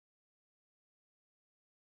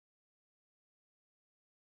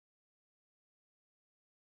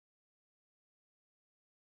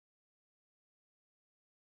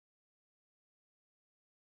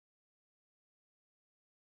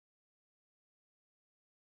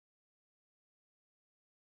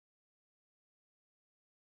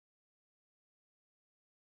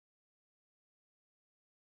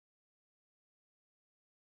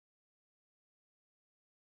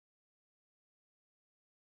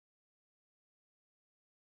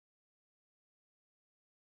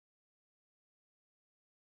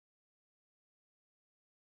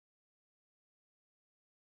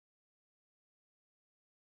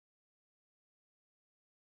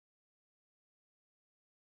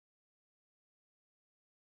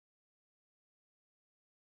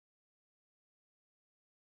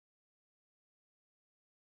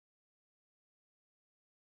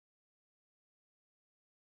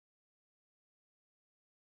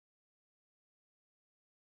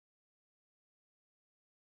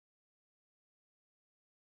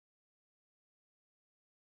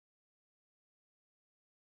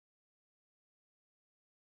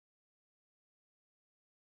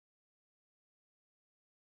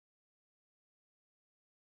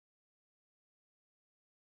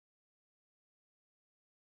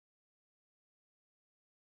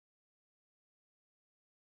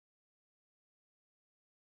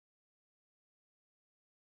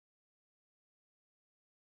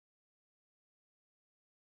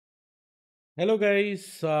Hello,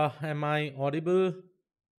 guys. Am I audible?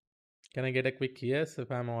 Can I get a quick yes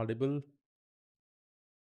if I'm audible?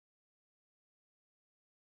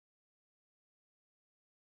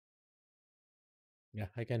 Yeah,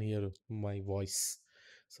 I can hear my voice.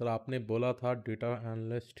 Sir आपने बोला था data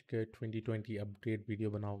analyst के 2020 update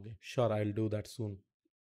video बनाओगे. Sure, I'll do that soon.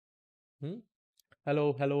 Hmm?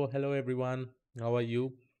 Hello, everyone. How are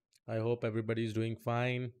you? I hope everybody's doing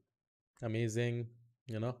fine, amazing,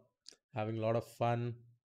 you know, having a lot of fun.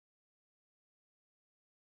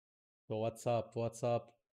 So, what's up? What's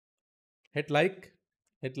up? Hit like,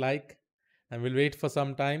 hit like, and we'll wait for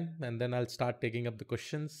some time and then I'll start taking up the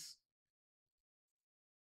questions.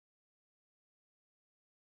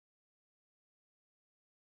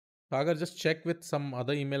 Sagar, just check with some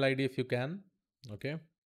other email ID if you can. Okay.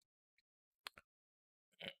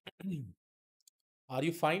 Are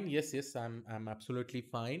you fine? Yes, I'm absolutely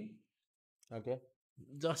fine. Okay.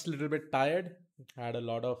 Just a little bit tired. Had a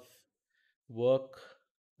lot of work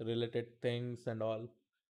related things and all.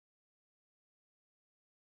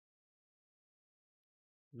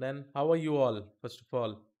 Then how are you all? First of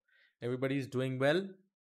all, everybody's doing well.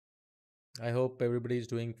 I hope everybody's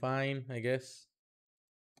doing fine, I guess.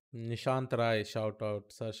 Nishant Rai, shout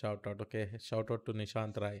out, sir, shout out. Okay, shout out to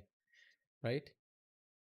Nishant Rai, right?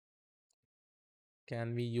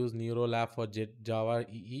 Can we use Neurolab for Java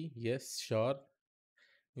EE? Yes, sure.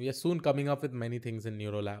 We are soon coming up with many things in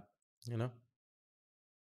Neurolab, you know.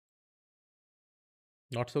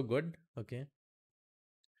 Not so good. Okay.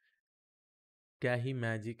 क्या ही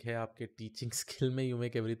magic है आपके teaching skill में. You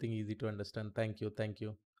make everything easy to understand. Thank you, thank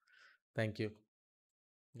you, thank you.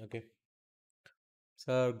 Okay.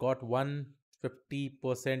 Sir, got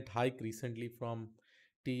 150% hike recently from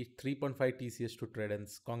T 3.5 TCS to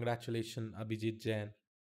Tredence. Congratulations, Abhijit Jain.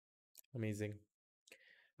 Amazing.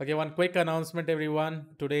 Okay, one quick announcement, everyone.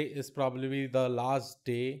 Today is probably the last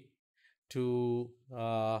day to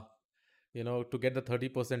to get the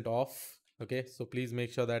 30% off. Okay, so please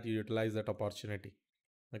make sure that you utilize that opportunity.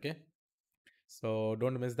 Okay, so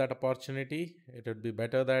don't miss that opportunity. It would be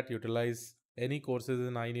better that utilize any courses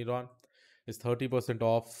in iNeuron. It's 30%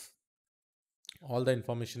 off. All the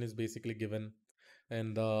information is basically given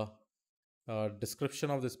in the description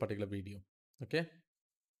of this particular video. Okay,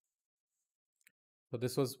 so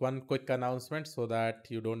this was one quick announcement so that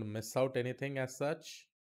you don't miss out anything as such.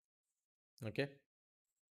 Okay,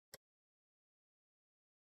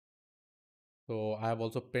 so I have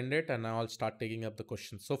also pinned it and now I'll start taking up the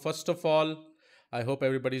questions. So first of all, I hope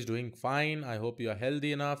everybody's doing fine. I hope you are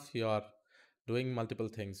healthy enough. You are doing multiple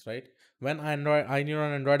things, right? When Android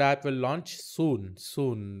iNeuron Android app will launch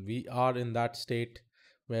soon. We are in that state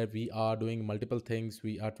where we are doing multiple things.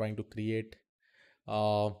 We are trying to create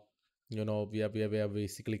uh we are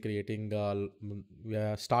basically creating we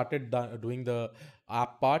are started doing the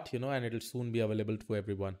app part, and it'll soon be available to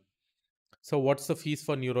everyone. So what's the fees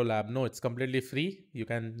for Neurolab? No, it's completely free. You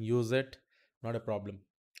can use it, not a problem,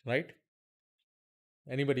 right?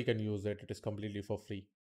 Anybody can use it. It is completely for free.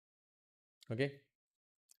 Okay.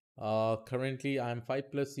 Currently, I'm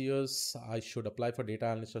 5+ years. I should apply for data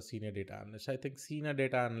analyst or senior data analyst. I think senior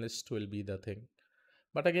data analyst will be the thing.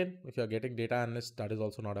 But again, if you're getting data analyst, that is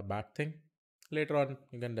also not a bad thing. Later on,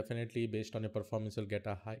 you can definitely, based on your performance, you'll get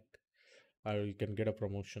a hike or you can get a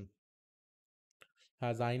promotion.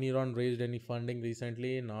 Has iNeuron raised any funding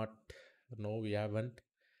recently? Not. No, we haven't.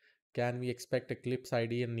 Can we expect Eclipse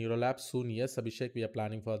ID in Neurolab soon? Yes, Abhishek, we are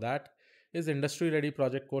planning for that. Is industry ready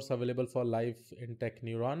project course available for live in Tech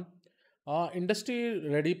Neuron? Industry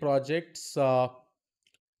ready projects, I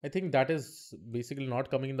think that is basically not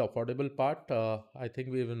coming in the affordable part. I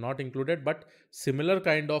think we have not included, but similar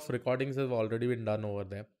kind of recordings have already been done over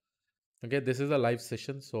there. Okay, this is a live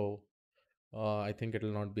session, so I think it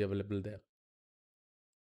will not be available there.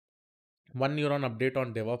 One neuron update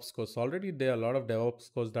on DevOps course. Already there are a lot of DevOps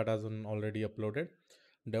course that has been already uploaded.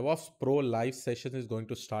 DevOps Pro live session is going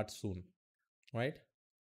to start soon, right?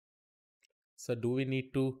 So do we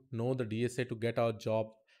need to know the DSA to get our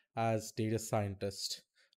job as data scientist?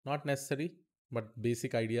 Not necessary, but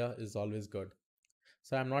basic idea is always good.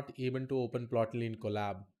 So I'm not able to open Plotly in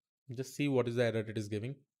Collab. Just see what is the error it is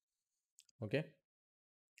giving. Okay.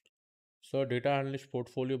 Sir data analyst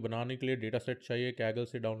portfolio बनाने के लिए data set चाहिए, Kaggle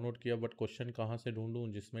से download किया but question कहाँ से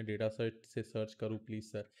ढूंढूं जिसमें data set से सर्च करूं, please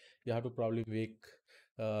sir. You have to probably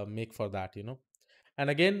make for that, and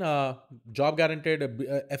again, job guaranteed,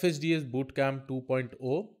 FSDS bootcamp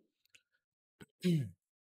 2.0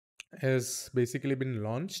 has basically been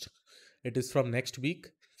launched. It is from next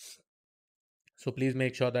week, so please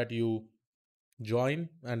make sure that you join,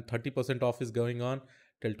 and 30% off is going on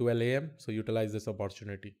till 12 a.m, so utilize this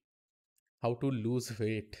opportunity. How to lose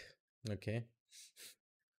weight. Okay.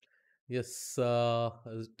 Yes,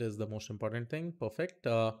 it is the most important thing. Perfect.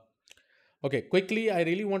 Okay, quickly, I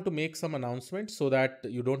really want to make some announcements so that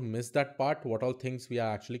you don't miss that part. What all things we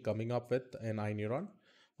are actually coming up with in iNeuron.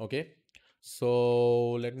 Okay,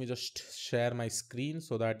 so let me just share my screen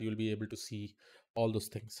so that you'll be able to see all those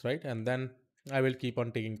things, right? And then I will keep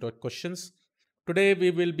on taking questions. Today we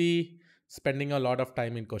will be spending a lot of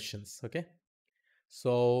time in questions. Okay,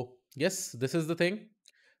 so yes, this is the thing.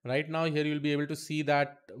 Right now, here you'll be able to see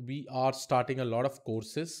that we are starting a lot of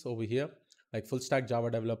courses over here, like full stack Java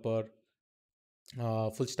developer,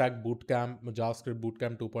 full stack bootcamp, JavaScript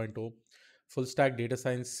bootcamp 2.0, full stack data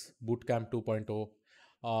science bootcamp 2.0,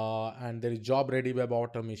 and there is job ready web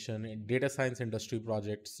automation, data science industry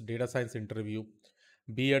projects, data science interview,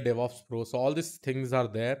 be a DevOps pro. So all these things are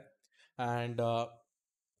there, and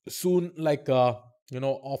soon, like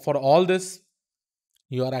for all this,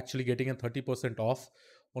 you are actually getting a 30% off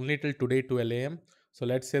only till today 12 a.m. So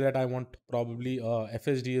let's say that I want probably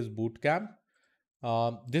FSDS bootcamp.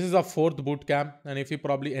 This is a fourth bootcamp, and if you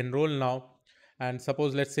probably enroll now, and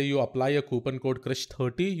suppose let's say you apply a coupon code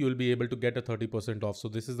Krish30, you will be able to get a 30% off. So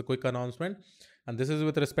this is the quick announcement, and this is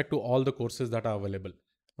with respect to all the courses that are available.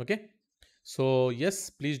 Okay. So yes,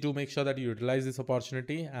 please do make sure that you utilize this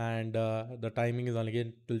opportunity, and the timing is only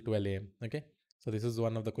again till 12 a.m. Okay. So this is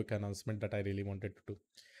one of the quick announcement that I really wanted to do.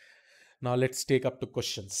 Now let's take up to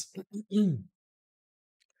questions.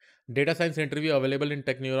 Data science interview available in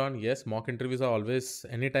TechNeuron. Yes, mock interviews are always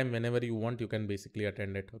anytime, whenever you want, you can basically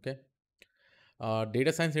attend it. Okay.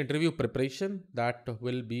 Data science interview preparation that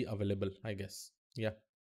will be available, I guess. Yeah.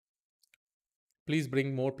 Please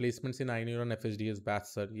bring more placements in iNeuron FSDS batch,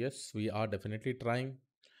 sir. Yes, we are definitely trying.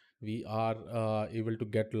 We are able to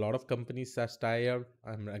get a lot of companies as tired,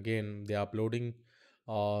 and again they are uploading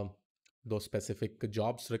uh, those specific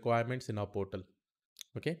jobs requirements in our portal.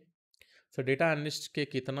 Okay. So data analyst के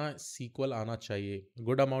कितना SQL आना चाहिए?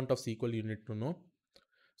 Good amount of SQL you need to know.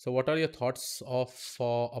 So what are your thoughts of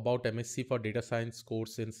about MSc for data science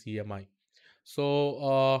course in CMI?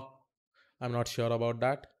 So I'm not sure about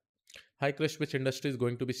that. Hi Krish, which industry is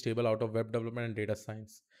going to be stable out of web development and data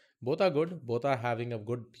science? Both are good. Both are having a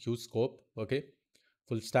good huge scope. Okay.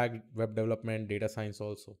 Full stack web development, data science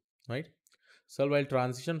also. Right. So while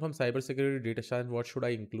transition from cybersecurity to data science, what should I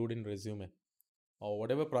include in resume? Or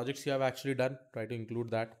whatever projects you have actually done, try to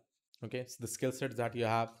include that. Okay. So the skill sets that you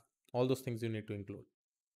have, all those things you need to include.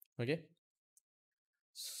 Okay.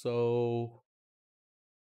 So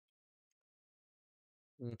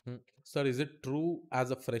sir, is it true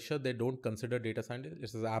as a fresher they don't consider data scientists?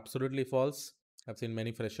 This is absolutely false. I've seen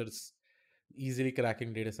many freshers easily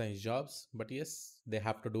cracking data science jobs, but yes, they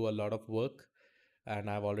have to do a lot of work. And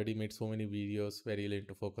I've already made so many videos where you'll need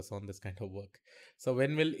to focus on this kind of work. So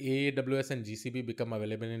when will AWS and GCP become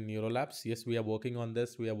available in Neurolabs? Yes, we are working on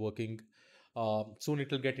this. We are working. Soon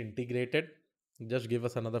it will get integrated. Just give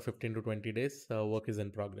us another 15 to 20 days. Work is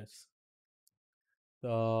in progress.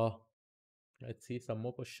 Uh, let's see some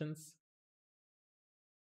more questions.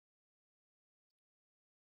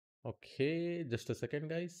 Okay, just a second,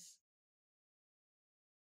 guys.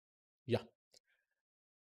 Yeah.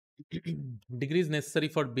 Degrees necessary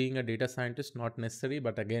for being a data scientist, not necessary,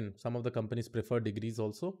 but again, some of the companies prefer degrees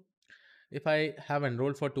also. If I have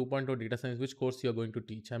enrolled for 2.0 data science, which course you're going to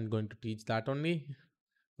teach? I'm going to teach that only.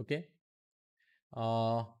 Okay.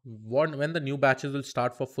 When the new batches will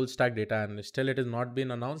start for full stack data analyst? Still, it has not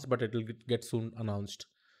been announced, but it will get soon announced.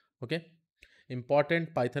 Okay.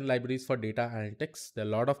 Important Python libraries for data analytics. There are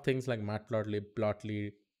a lot of things like Matplotlib,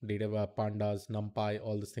 Plotly, Data Pandas, NumPy.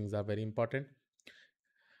 All these things are very important.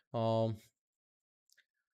 Um,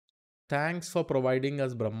 Thanks for providing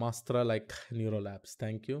us Brahmastra like Neurolabs.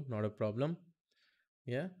 Thank you. Not a problem.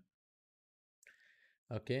 Yeah.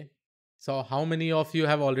 Okay. So, how many of you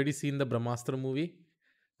have already seen the Brahmastra movie?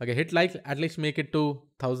 Okay, hit like, at least make it to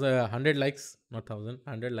 1,100 likes, not 1,000,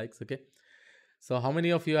 100 likes. Okay. So, how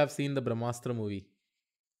many of you have seen the Brahmastra movie?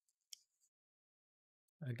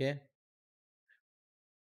 Okay.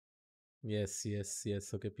 Yes, yes,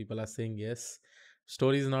 yes. Okay. People are saying yes.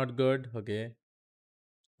 Story is not good. Okay.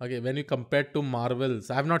 Okay. When you compare to Marvels,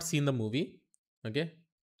 I have not seen the movie. Okay.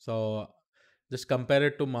 So, just compare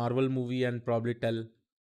it to Marvel movie and probably tell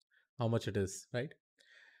how much it is, right?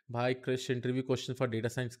 भाई Krrish interview question for data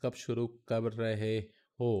science कब शुरू कर रहे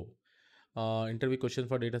हो? Interview question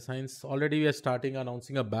for data science, already we are starting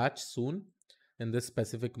announcing a batch soon in this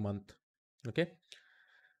specific month. Okay,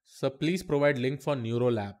 so please provide link for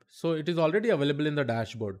Neurolab. So it is already available in the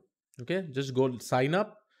dashboard. Okay, just go sign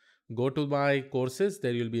up, go to my courses,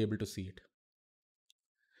 there you'll be able to see it.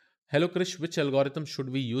 Hello Krish, which algorithm should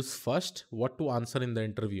we use first? What to answer in the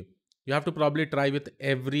interview? You have to probably try with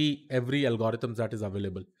every algorithm that is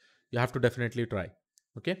available. You have to definitely try.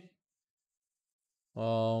 Okay.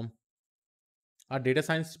 um are data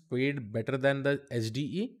science paid better than the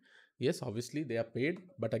HDE? Yes, obviously they are paid,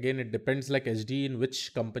 but again, it depends like HDE in which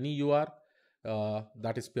company you are.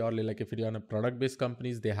 That is purely like if you're on a product based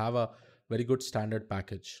companies, they have a very good standard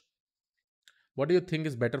package. What do you think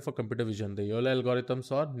is better for computer vision, the YOLO algorithms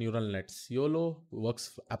or neural nets? YOLO works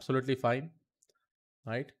absolutely fine,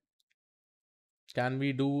 right? Can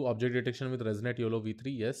we do object detection with Resonate YOLO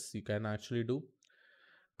v3? Yes, you can actually do.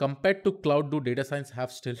 Compared to cloud, do data science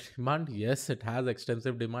have still demand? Yes, it has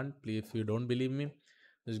extensive demand. Please, if you don't believe me,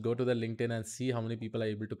 just go to the LinkedIn and see how many people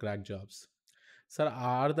are able to crack jobs. Sir,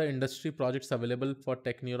 are the industry projects available for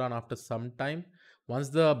TechNeuron after some time? Once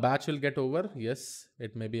the batch will get over, yes,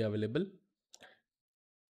 it may be available.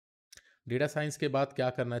 Data science के बाद क्या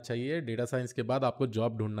करना चाहिए? Data science के बाद आपको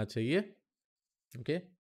job ढूंढना चाहिए. Okay.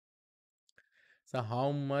 So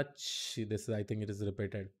how much this is, I think it is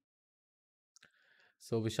repeated.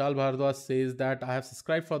 So Vishal Bhardwaj says that I have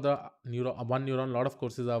subscribed for the one neuron. A lot of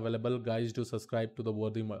courses are available. Guys, do subscribe to the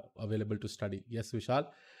worthy available to study. Yes, Vishal.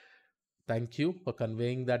 Thank you for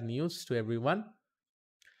conveying that news to everyone.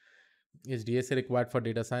 Is DSA required for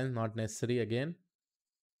data science? Not necessary again.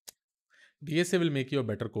 DSA will make you a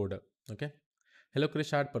better coder. Okay. Hello,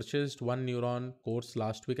 Krish. I had purchased one neuron course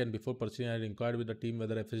last week, and before purchasing, I inquired with the team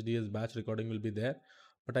whether FSDS batch recording will be there.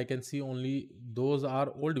 But I can see only those are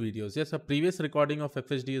old videos. Yes, a previous recording of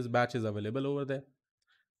FSDS batch is available over there,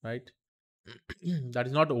 right? That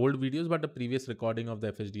is not old videos, but the previous recording of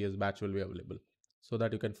the FSDS batch will be available so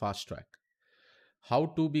that you can fast track. How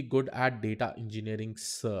to be good at data engineering,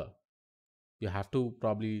 sir? You have to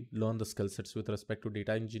probably learn the skill sets with respect to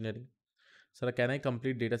data engineering. Sir, can I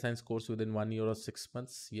complete data science course within 1 year or 6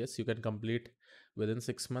 months? Yes, you can complete within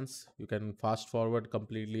 6 months. You can fast forward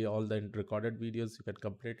completely all the recorded videos. You can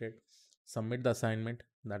complete it, submit the assignment.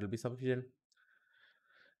 That will be sufficient.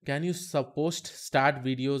 Can you post start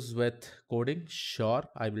videos with coding? Sure,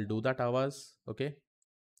 I will do that, Avaz. Okay.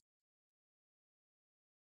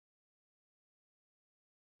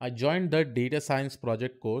 I joined the data science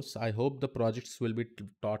project course. I hope the projects will be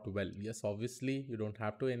taught well. Yes, obviously, you don't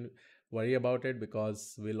have to worry about it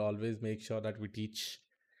because we'll always make sure that we teach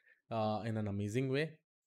in an amazing way.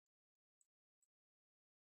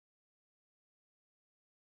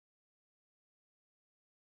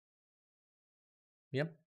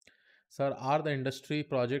 Yep. Sir, are the industry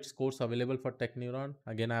projects course available for TechNeuron?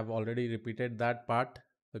 Again, I've already repeated that part.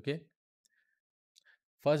 Okay.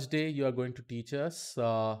 First day, you are going to teach us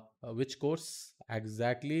which course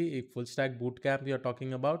exactly, if full stack bootcamp you're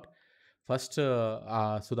talking about. First,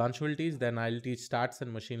 Sudhanshu will teach, then I'll teach stats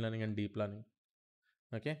and machine learning and deep learning.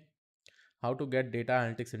 Okay. How to get data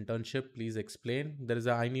analytics internship? Please explain. There is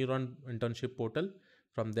a iNeuron internship portal.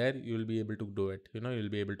 From there, you will be able to do it. You'll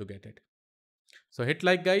be able to get it. So hit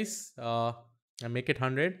like, guys, and make it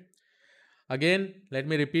 100. Again, let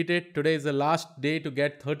me repeat it. Today is the last day to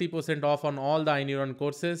get 30% off on all the iNeuron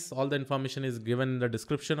courses. All the information is given in the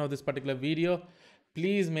description of this particular video.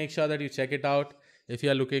 Please make sure that you check it out. If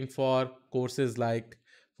you are looking for courses like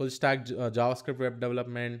full stack JavaScript web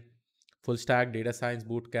development, full stack data science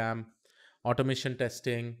bootcamp, automation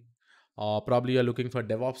testing, probably you're looking for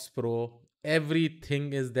DevOps Pro,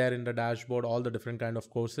 everything is there in the dashboard, all the different kind of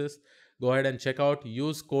courses. Go ahead and check out.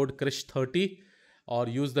 Use code Krish30 or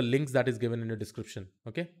use the links that is given in the description.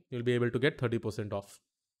 Okay, you'll be able to get 30% off.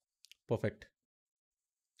 Perfect.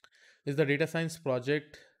 Is the data science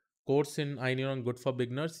project course in iNeuron good for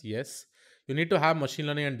beginners? Yes. You need to have machine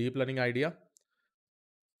learning and deep learning idea.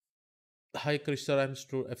 Hi Krish sir, I'm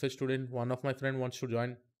FS student. One of my friend wants to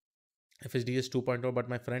join FSDS 2.0, but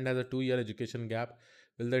my friend has a 2-year education gap.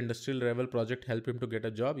 Will the industrial level project help him to get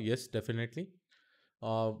a job? Yes, definitely.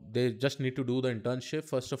 They just need to do the internship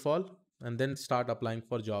first of all and then start applying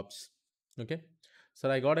for jobs. Okay.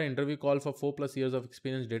 Sir, I got an interview call for 4+ years of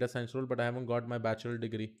experience data science role, but I haven't got my bachelor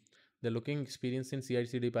degree. They're looking experience in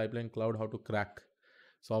CI/CD pipeline cloud, how to crack.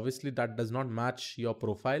 So obviously that does not match your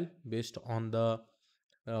profile based on the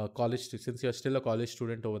college, since you're still a college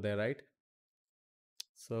student over there, right?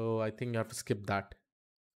 So I think you have to skip that.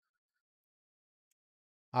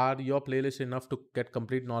 Are your playlist enough to get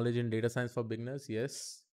complete knowledge in data science for beginners?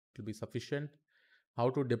 Yes, it will be sufficient.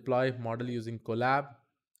 How to deploy model using Colab?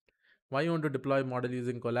 Why you want to deploy model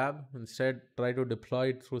using Colab? Instead, try to deploy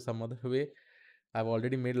it through some other way. I've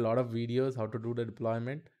already made a lot of videos how to do the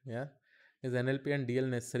deployment. Yeah. Is NLP and DL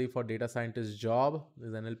necessary for data scientist job?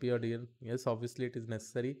 Is NLP or DL? Yes, obviously it is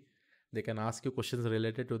necessary. They can ask you questions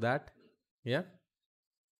related to that. Yeah.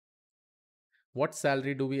 What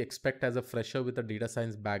salary do we expect as a fresher with a data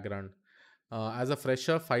science background? As a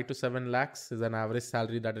fresher, 5 to 7 lakhs is an average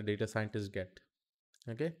salary that a data scientist get.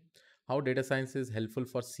 Okay. How data science is helpful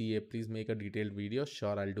for CA? Please make a detailed video.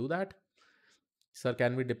 Sure, I'll do that. Sir,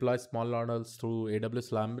 can we deploy small models through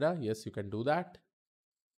AWS Lambda? Yes, you can do that.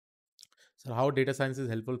 So how data science is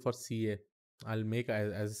helpful for CA? I'll make,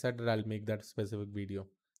 as I said, that I'll make that specific video.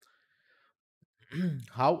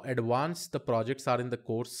 How advanced the projects are in the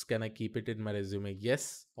course? Can I keep it in my resume?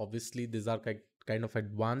 Yes, obviously these are kind of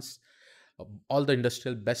advanced. All the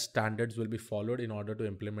industrial best standards will be followed in order to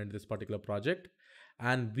implement this particular project,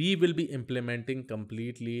 and we will be implementing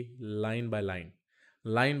completely line by line.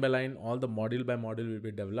 Line by line, all the module by module will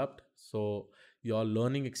be developed, so your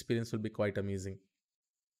learning experience will be quite amazing.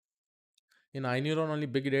 In iNeuron, only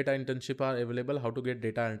big data internship are available. How to get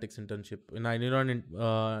data analytics internship? In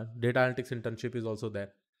iNeuron, data analytics internship is also there.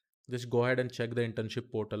 Just go ahead and check the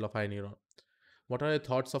internship portal of iNeuron. What are your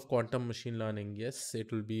thoughts of quantum machine learning? Yes,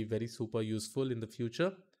 it will be very super useful in the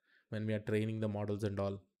future when we are training the models and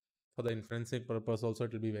all. For the inferencing purpose also,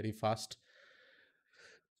 it will be very fast.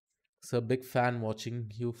 So big fan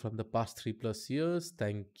watching you from the past 3+ years.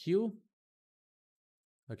 Thank you.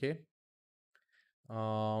 Okay.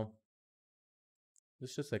 Uh,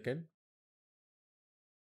 just a second.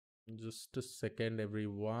 Just a second,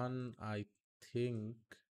 everyone. I think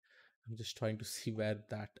I'm just trying to see where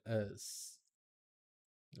that is.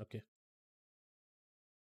 Okay.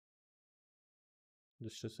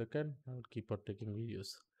 Just a second. I'll keep on taking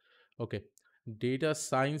videos. Okay. Data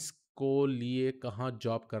science को लिए कहाँ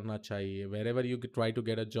job करना चाहिए? Wherever you try to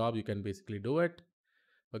get a job, you can basically do it.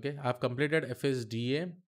 Okay. I've completed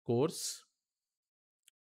FSDA course.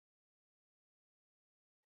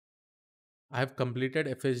 I have completed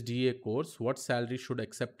FSDA course. What salary should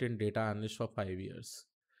accept in data analyst for 5 years?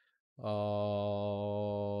 There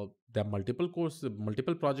are multiple courses,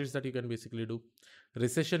 multiple projects that you can basically do.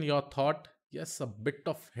 Recession, your thought? Yes, a bit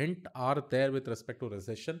of hint are there with respect to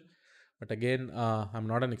recession, but again, I'm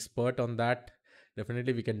not an expert on that.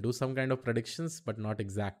 Definitely, we can do some kind of predictions, but not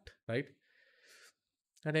exact, right?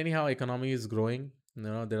 And anyhow, economy is growing.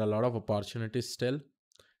 There are a lot of opportunities still.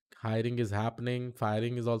 Hiring is happening,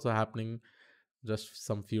 firing is also happening. Just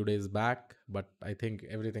some few days back, but I think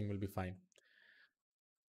everything will be fine.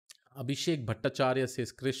 Abhishek Bhattacharya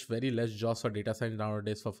says, Krish, very less jobs for data science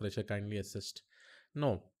nowadays for fresher. Kindly assist.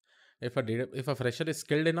 No, if a fresher is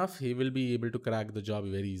skilled enough, he will be able to crack the job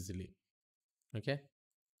very easily. Okay.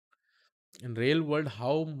 In real world,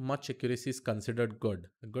 how much accuracy is considered good?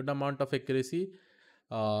 A good amount of accuracy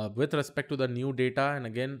with respect to the new data, and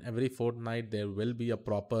again, every fortnight there will be a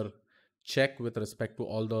proper check with respect to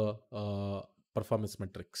all the performance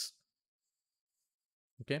metrics.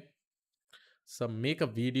 Okay. So make a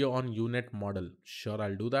video on UNet model. Sure,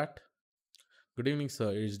 I'll do that. Good evening,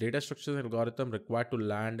 sir. Is data structures algorithm required to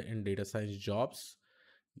land in data science jobs?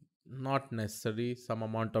 Not necessary. Some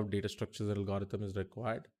amount of data structures algorithm is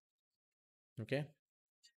required. Okay.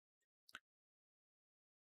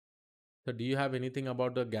 So do you have anything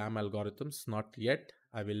about the GAM algorithms? Not yet.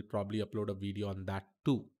 I will probably upload a video on that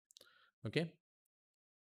too. Okay.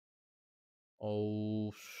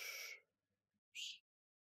 Oh,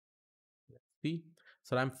 see.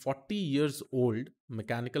 So I'm 40 years old,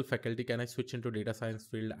 mechanical faculty. Can I switch into data science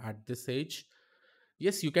field at this age?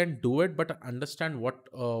 Yes, you can do it, but understand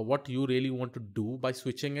what you really want to do by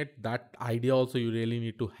switching it. That idea also you really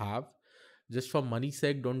need to have. Just for money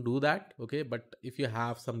sake, don't do that. Okay, but if you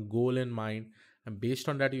have some goal in mind, and based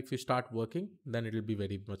on that, if you start working, then it will be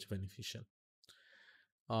very much beneficial.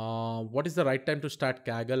 What is the right time to start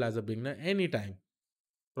Kaggle as a beginner? Anytime.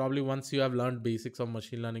 Probably once you have learned basics of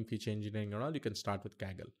machine learning, feature engineering, and all, you can start with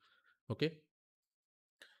Kaggle. Okay.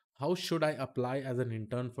 How should I apply as an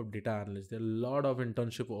intern for data analyst? There are a lot of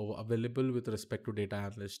internship available with respect to data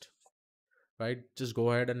analyst, right? Just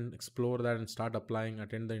go ahead and explore that and start applying,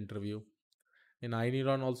 attend the interview. In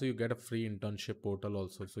iNeuron also, you get a free internship portal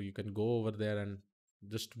also. So you can go over there and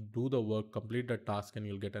just do the work, complete the task, and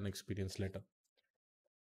you'll get an experience letter.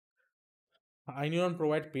 iNeuron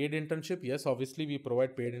provide paid internship. Yes, obviously we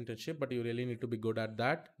provide paid internship, but you really need to be good at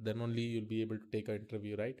that. Then only you'll be able to take an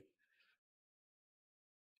interview, right?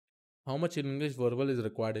 How much English verbal is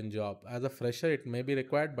required in job? As a fresher, it may be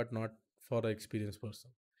required, but not for an experienced person.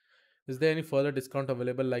 Is there any further discount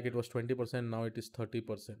available? Like it was 20%, now it is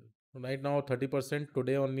 30%. Right now, 30%,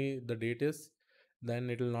 today only the date is, then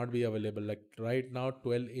it will not be available. Like right now,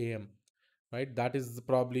 12 a.m. Right? That is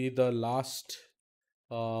probably the last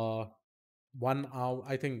 1 hour.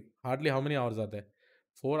 I think hardly how many hours are there?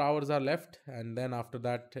 4 hours are left, and then after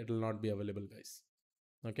that, it will not be available, guys.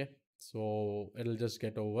 Okay. So it'll just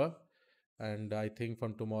get over. And I think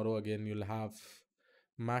from tomorrow again you'll have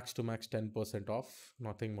max to max 10% off,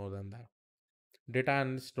 nothing more than that. Data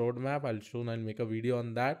analyst roadmap, I'll soon I'll make a video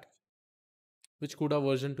on that. Which CUDA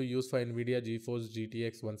version to use for NVIDIA GeForce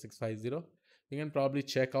GTX 1650? You can probably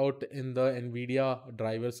check out in the NVIDIA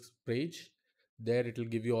drivers page. There it will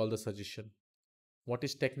give you all the suggestion. What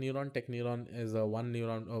is Techneuron? Techneuron is a one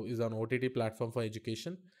neuron is an OTT platform for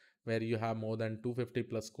education where you have more than 250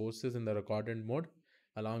 plus courses in the recorded mode.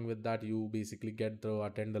 Along with that, you basically get to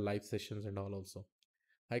attend the live sessions and all also.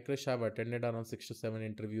 Hi Krish, I've attended around 6 to 7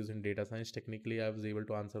 interviews in data science. Technically, I was able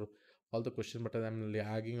to answer all the questions, but I'm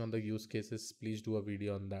lagging on the use cases. Please do a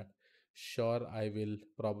video on that. Sure, I will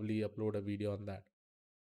probably upload a video on that.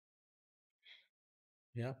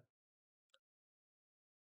 Yeah.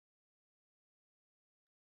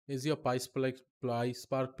 Is your PySpark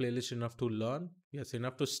playlist enough to learn? Yes,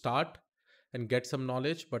 enough to start and get some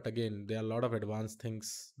knowledge. But again, there are a lot of advanced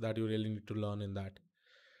things that you really need to learn in that.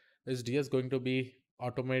 Is DS going to be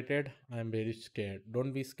automated? I'm very scared.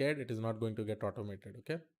 Don't be scared. It is not going to get automated.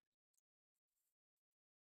 Okay.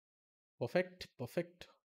 Perfect. Perfect.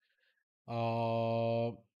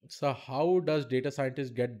 Uh, so how does data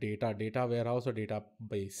scientist get data? Data warehouse or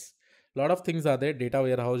database? A lot of things are there: data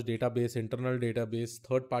warehouse, database, internal database,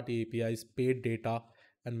 third-party APIs, paid data,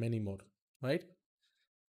 and many more. Right?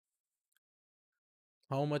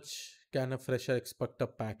 How much can a fresher expect a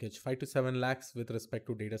package? 5 to 7 lakhs with respect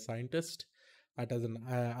to data scientist, at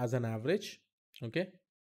as an average. Okay.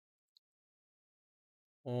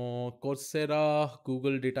 Coursera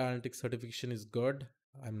Google Data Analytics certification is good.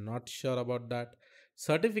 I'm not sure about that.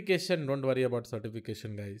 Certification, don't worry about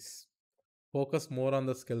certification, guys. Focus more on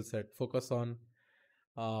the skill set. Focus on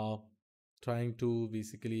uh, trying to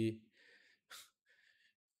basically,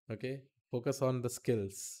 okay, focus on the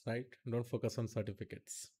skills, right? Don't focus on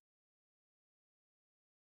certificates.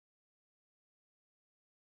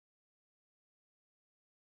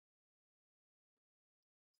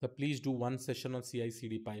 So please do one session on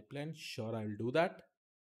CI/CD pipeline. Sure, I'll do that.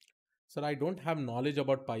 Sir, I don't have knowledge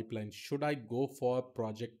about pipelines. Should I go for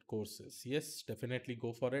project courses? Yes, definitely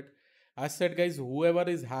go for it. As said, guys, whoever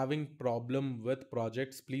is having problem with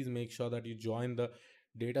projects, please make sure that you join the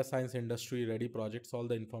data science industry ready projects. All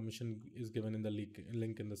the information is given in the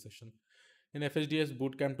link in the session. In FSDS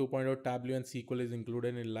Bootcamp 2.0, Tableau and SQL is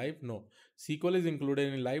included in live. No, SQL is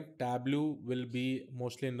included in live. Tableau will be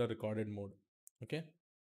mostly in the recorded mode. Okay.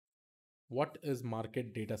 What is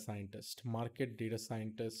market data scientist? Market data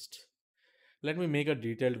scientist, let me make a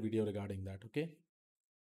detailed video regarding that. Okay.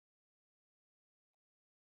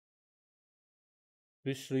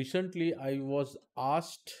 Which recently I was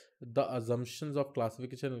asked the assumptions of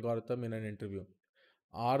classification algorithm in an interview.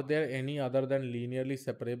 Are there any other than linearly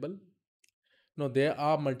separable? No, there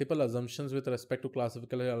are multiple assumptions with respect to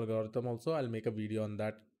classification algorithm also. I'll make a video on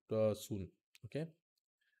that soon. Okay.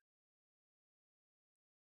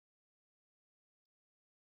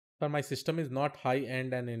 But my system is not high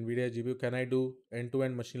end and NVIDIA GPU. Can I do end to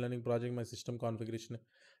end machine learning project? My system configuration.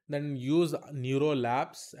 Then use Neuro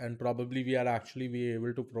Labs, and probably we are actually be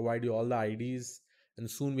able to provide you all the IDs. And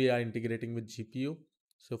soon we are integrating with GPU.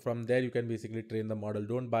 So from there you can basically train the model.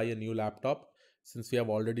 Don't buy a new laptop since we have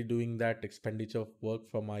already doing that expenditure of work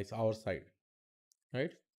from our side,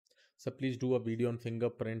 right? So please do a video on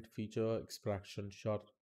fingerprint feature extraction. Sure,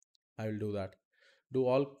 I will do that. Do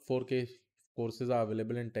all 4K courses are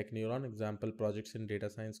available in Techneuron? Example projects in data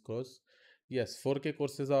science course. Yes, 4K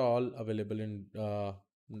courses are all available in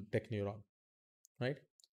Techneuron, right?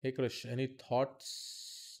 Hey Krish, any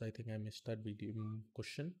thoughts? I think I missed that video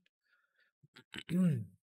question.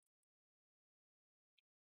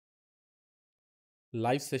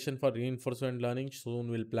 Live session for reinforcement learning. Soon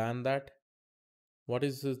we'll plan that. What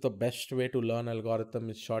is the best way to learn algorithm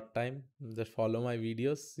in short time? Just follow my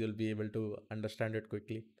videos. You'll be able to understand it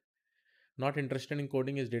quickly. Not interested in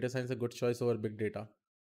coding, is data science a good choice over big data?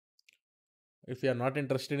 If you are not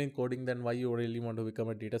interested in coding, then why you really want to become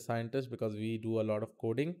a data scientist? Because we do a lot of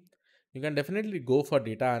coding. You can definitely go for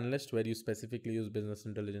data analyst where you specifically use business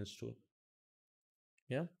intelligence tool.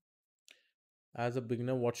 Yeah. As a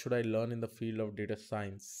beginner, what should I learn in the field of data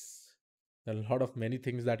science? There are a lot of many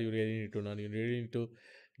things that you really need to learn. You really need to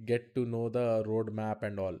get to know the roadmap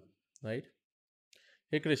and all, right?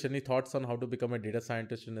 Hey Krish, any thoughts on how to become a data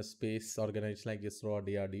scientist in a space organization like ISRO or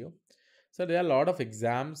DRDO? So there are a lot of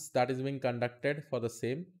exams that is being conducted for the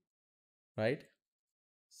same, right?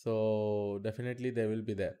 So definitely they will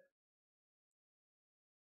be there.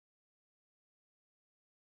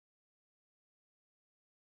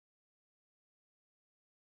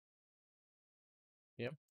 Yeah.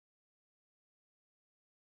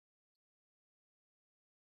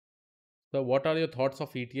 So, what are your thoughts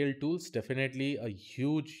of ETL tools? Definitely a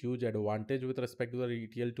huge, huge advantage with respect to the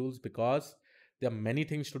ETL tools because there are many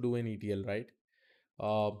things to do in ETL, right?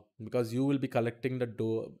 Uh, because you will be collecting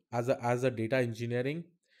the as a data engineering,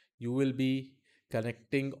 you will be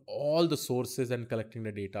connecting all the sources and collecting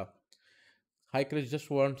the data. Hi, Chris. Just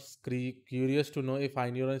curious to know if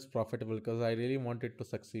iNeuron is profitable because I really want it to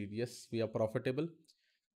succeed. Yes, we are profitable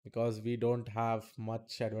because we don't have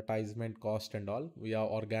much advertisement cost and all. We are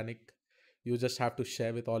organic. You just have to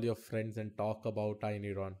share with all your friends and talk about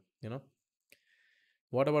iNeuron. You know,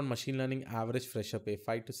 what about machine learning average fresher pay?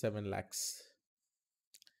 5 to 7 lakhs.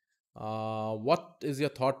 What is your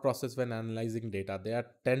thought process when analyzing data? There are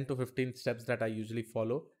 10 to 15 steps that I usually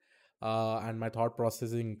follow, and my thought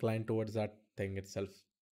process is inclined towards that thing itself.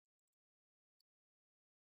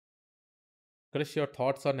 Chris, your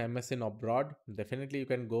thoughts on MS in abroad? Definitely, you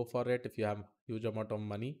can go for it if you have huge amount of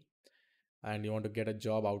money and you want to get a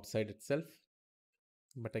job outside itself.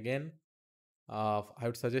 But again, I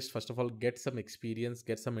would suggest first of all get some experience,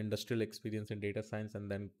 get some industrial experience in data science, and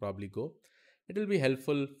then probably go. It will be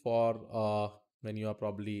helpful for when you are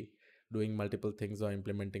probably doing multiple things or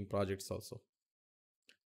implementing projects also.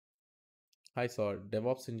 Hi, sir.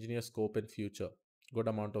 DevOps engineer scope in future. Good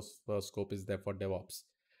amount of scope is there for DevOps.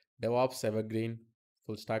 DevOps evergreen,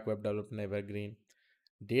 full stack web development evergreen.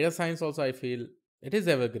 Data science also, I feel it is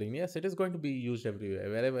evergreen. Yes, it is going to be used everywhere.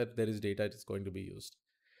 Wherever there is data, it is going to be used.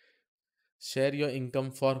 Share your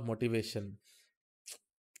income for motivation.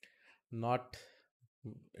 Not,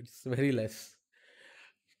 it's very less.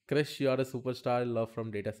 Krish, you are a superstar. Love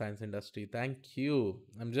from data science industry. Thank you.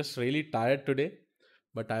 I'm just really tired today,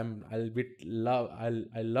 but I'll be love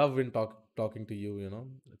I love when talking to you. You know,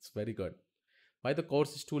 it's very good. Why the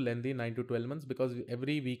course is too lengthy, 9 to 12 months? Because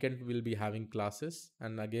every weekend we'll be having classes,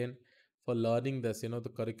 and again, for learning this,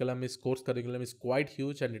 the course curriculum is quite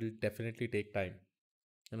huge, and it'll definitely take time.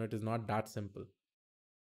 It is not that simple.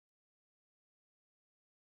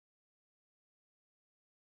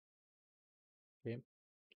 Okay.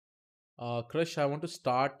 Krish, I want to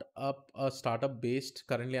start up a startup based.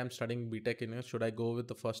 Currently, I'm studying BTech. Should I go with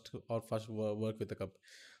the first or first work with a company?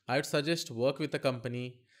 I would suggest work with a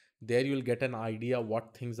company. There you'll get an idea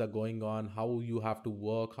what things are going on, how you have to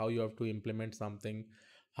work, how you have to implement something,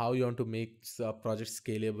 how you want to make a project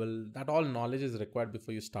scalable. That all knowledge is required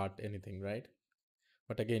before you start anything, right?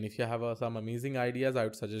 But again, if you have some amazing ideas, I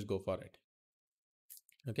would suggest go for it.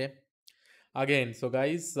 Okay. Again, so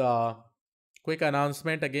guys, quick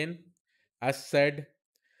announcement again. As said,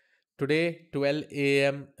 today, 12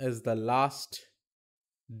 a.m. is the last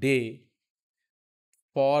day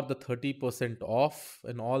for the 30% off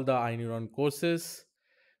in all the iNeuron courses.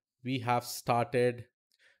 We have started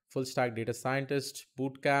full stack data scientist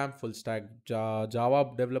bootcamp, full stack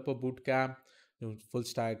Java developer bootcamp, full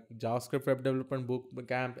stack JavaScript web development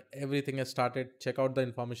bootcamp. Everything has started. Check out the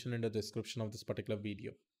information in the description of this particular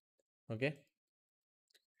video. Okay.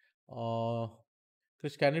 Uh,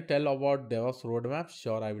 Chris, can you tell about DevOps roadmap?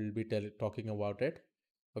 Sure, I will be talking about it.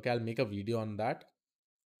 Okay, I'll make a video on that.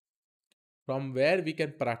 From where we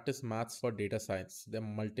can practice maths for data science. There are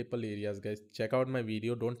multiple areas, guys. Check out my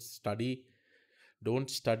video. Don't study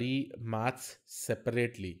maths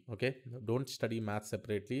separately. Okay, don't study maths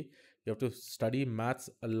separately. You have to study maths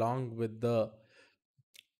along with the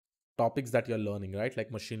topics that you're learning, right?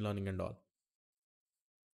 Like machine learning and all.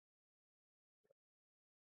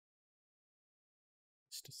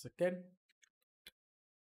 Just a second.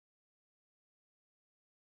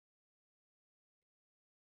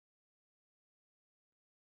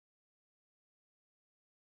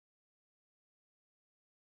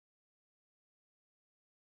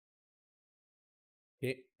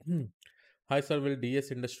 Okay. Hi, sir. Will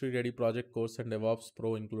DS Industry Ready Project course and DevOps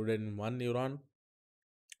Pro included in one neuron?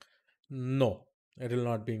 No, it will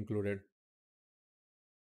not be included.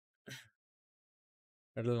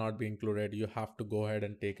 It will not be included. You have to go ahead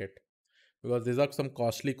and take it because these are some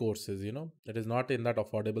costly courses. It is not in that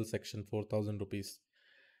affordable section, 4,000 rupees.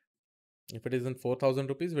 If it is in 4,000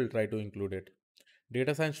 rupees, we'll try to include it.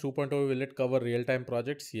 Data Science 2.0, will it cover real time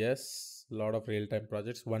projects? Yes, a lot of real time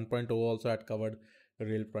projects. 1.0 also had covered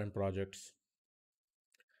real time projects.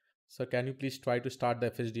 So can you please try to start the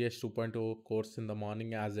FSDS 2.0 course in the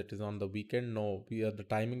morning as it is on the weekend? No, the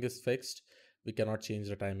timing is fixed. We cannot change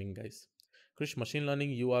the timing, guys. Krish, machine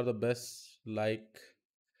learning, you are the best. Like,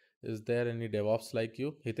 is there any DevOps like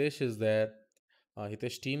you? Hitesh is there.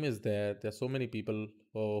 Hitesh team is there. There are so many people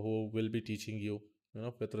who will be teaching you,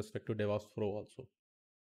 with respect to DevOps Pro also.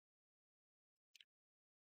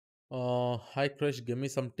 Hi Krish, give me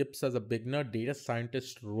some tips as a beginner data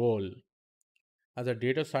scientist role. As a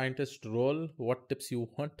data scientist role, what tips you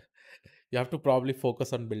want? You have to probably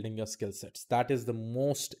focus on building your skill sets. That is the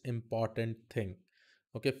most important thing.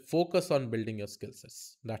 Okay, focus on building your skill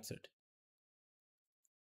sets. That's it.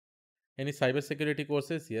 Any cybersecurity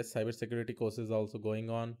courses? Yes, cybersecurity courses are also going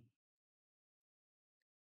on.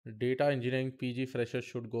 Data engineering PG freshers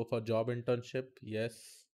should go for job internship.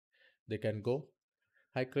 Yes, they can go.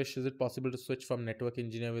 Hi Krish, is it possible to switch from network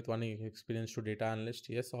engineer with one experience to data analyst?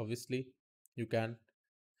 Yes, obviously you can.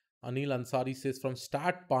 Anil Ansari says from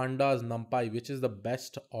start pandas numpy, which is the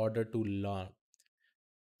best order to learn?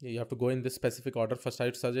 You have to go in this specific order. First, I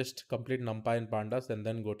would suggest complete numpy and pandas and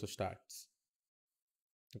then go to stats.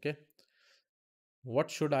 Okay.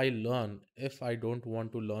 What should I learn if I don't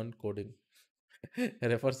want to learn coding?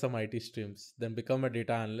 Refer some IT streams. Then become a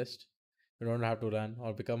data analyst. You don't have to run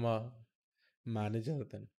or become a manager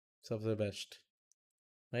then. So the best.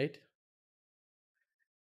 Right?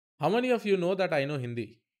 How many of you know that I know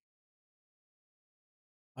Hindi?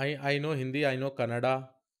 I know Hindi, I know Kannada,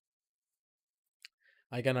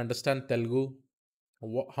 I can understand Telugu.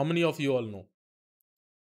 How many of you all know?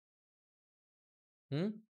 Hmm?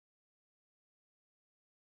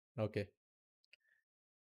 Okay.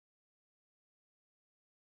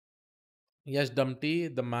 Yes, Dumpty,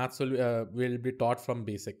 the maths will be taught from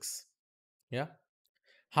basics. Yeah.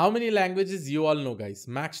 How many languages you all know, guys?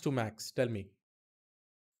 Max to max. Tell me.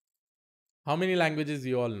 How many languages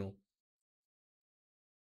you all know?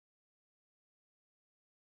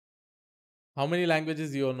 How many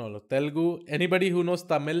languages you all know? Telugu. Anybody who knows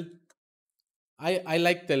Tamil? I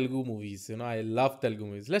like Telugu movies. You know, I love Telugu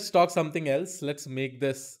movies. Let's talk something else. Let's make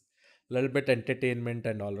this a little bit entertainment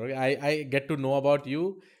and all. Right? I get to know about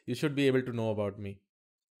you. You should be able to know about me.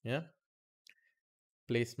 Yeah.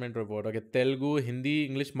 Placement report. Okay. Telugu, Hindi,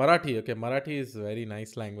 English, Marathi. Okay. Marathi is very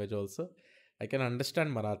nice language also. I can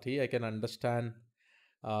understand Marathi. I can understand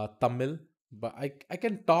Tamil. But I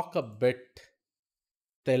can talk a bit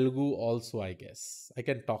Telugu also, I guess. I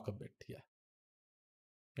can talk a bit. Yeah.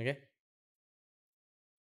 Okay.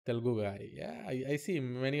 Telugu guy. Yeah. I see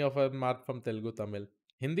many of them are from Telugu, Tamil.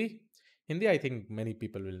 Hindi? Hindi, I think many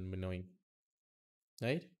people will be knowing.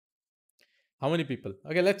 Right? How many people?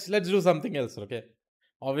 Okay, let's do something else. Okay.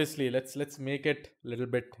 Obviously, let's make it a little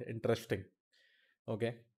bit interesting.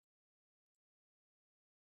 Okay.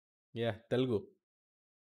 Yeah, Telugu.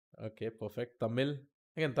 Okay, perfect. Tamil.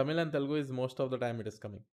 Again, Tamil and Telugu is most of the time it is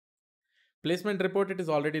coming. Placement report, it is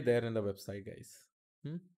already there in the website, guys.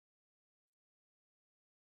 Hmm?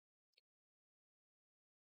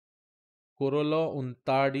 Kurolo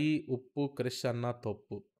untadi uppu krishanna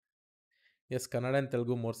toppu. Yes, Kannada and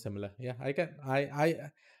Telugu more similar. Yeah,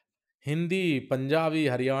 Hindi, Punjabi,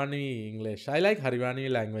 Haryani, English. I like Haryani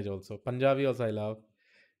language also. Punjabi also I love.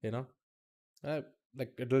 You know, uh,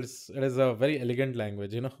 like it is a very elegant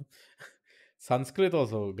language. You know, Sanskrit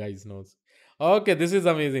also guys knows. Okay, this is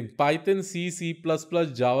amazing. Python, C, C++,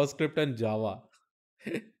 JavaScript, and Java.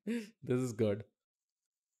 This is good.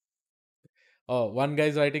 Oh, one guy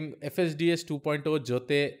is writing FSDS 2.0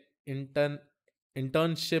 Jote intern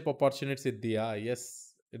internship opportunities iddiya.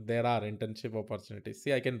 Yes, there are internship opportunities.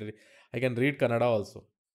 See, I can read Kannada also.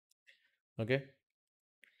 Okay.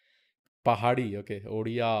 Pahadi. Okay.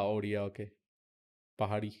 Odia. Okay.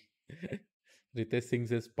 Pahadi. Ritesh Singh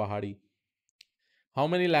says Pahadi. How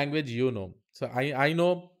many language you know? So I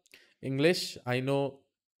know English. I know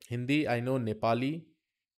Hindi. I know Nepali.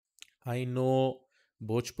 I know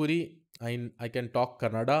Bhojpuri. I can talk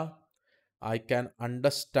Kannada. I can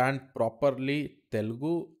understand properly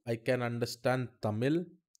Telugu. I can understand Tamil.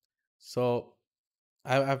 So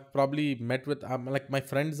I've probably met with like my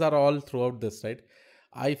friends are all throughout this, right?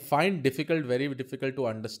 I find very difficult to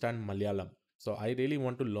understand Malayalam. So I really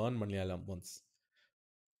want to learn Malayalam once.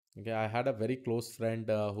 Okay, I had a very close friend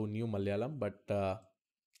who knew Malayalam, but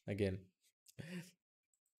again,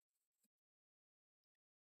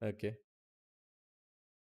 okay,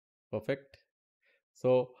 perfect.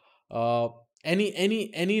 So,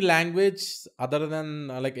 any language other than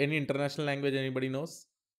like any international language anybody knows?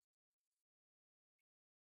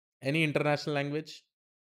 Any international language?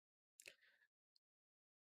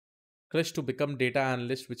 Krish, to become data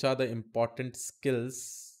analyst, which are the important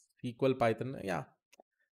skills? Equal Python. Yeah.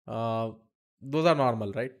 Uh, those are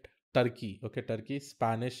normal, right? Turkey. Okay, Turkey,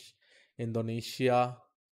 Spanish, Indonesia.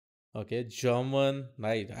 Okay, German.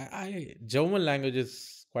 Right. German language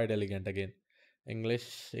is quite elegant again.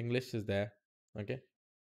 English is there. Okay.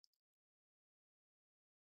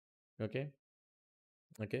 Okay.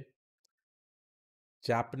 Okay.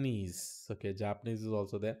 Japanese. Okay, Japanese is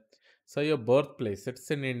also there. So your birthplace, it's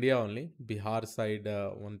in India only. Bihar side,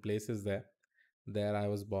 one place is there. There I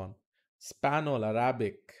was born. Spanol,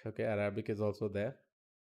 Arabic. Okay, Arabic is also there.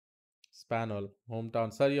 Spanol,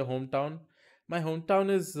 hometown. Sir, your hometown? My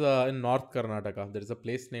hometown is in North Karnataka. There is a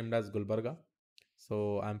place named as Gulbarga.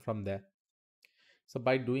 So I'm from there. So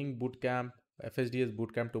by doing bootcamp, FSDS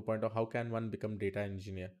Bootcamp 2.0, how can one become data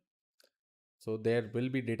engineer? So there will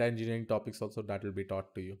be data engineering topics also that will be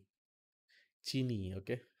taught to you. Chini,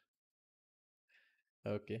 okay?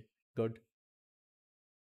 Okay, good.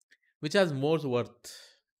 Which has more worth?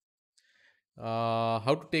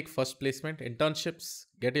 How to take first placement, internships,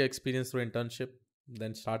 get your experience through internship,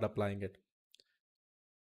 then start applying it.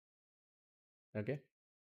 Okay,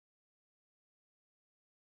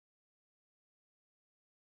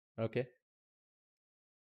 okay,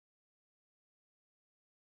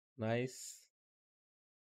 nice.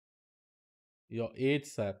 Your age,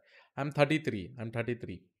 sir. I'm 33. I'm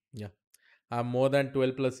 33. Yeah, I'm more than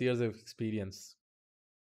 12 plus years of experience.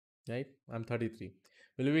 Right? I'm 33.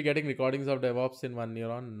 Will you be getting recordings of DevOps in 1 year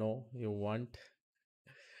on? No, you won't.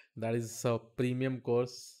 That is a premium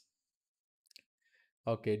course.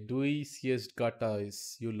 Okay, Dewey CS Gata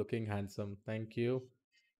is you looking handsome. Thank you.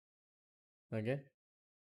 Okay,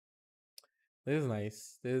 this is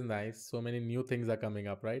nice. This is nice. So many new things are coming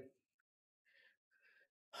up, right?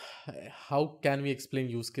 How can we explain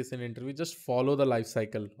use case in interview? Just follow the life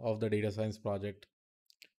cycle of the data science project,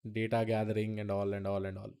 data gathering and all and all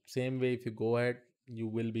and all. Same way, if you go ahead, you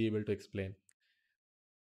will be able to explain.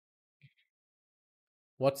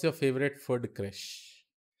 What's your favorite food, Krish?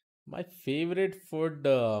 My favorite food,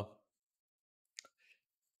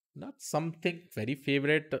 not something very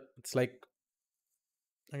favorite. It's like,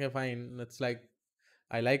 okay, fine. It's like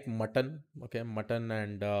I like mutton. Okay, mutton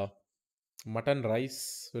and mutton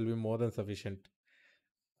rice will be more than sufficient.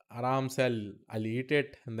 Aram se I'll eat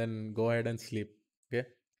it and then go ahead and sleep. Okay,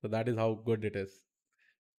 so that is how good it is,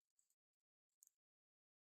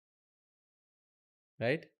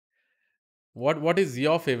 right? What is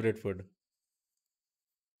your favorite food?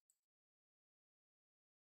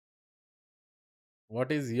 What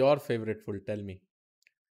is your favorite food? Tell me.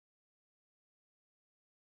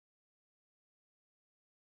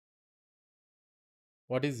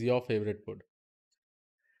 What is your favorite food?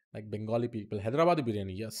 Like Bengali people, Hyderabadi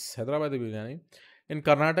biryani. Yes, Hyderabadi biryani. In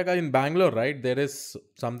Karnataka, in Bangalore, right, there is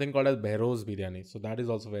something called as Behro's biryani. So that is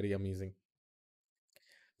also very amazing.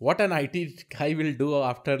 What an IT guy will do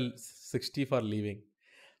after 60 for leaving.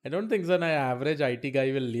 I don't think so. An average IT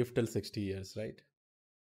guy will live till 60 years, right?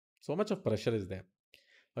 So much of pressure is there.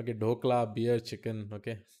 Okay, dhokla, beer, chicken.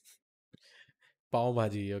 Okay, pav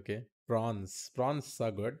bhaji. Okay, prawns. Prawns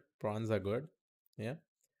are good. Prawns are good. Yeah.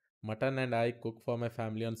 Mutton and I cook for my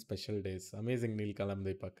family on special days. Amazing, Neil Kalam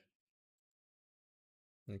Deepak.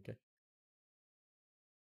 Okay.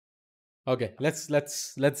 Okay.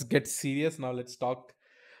 Let's get serious now.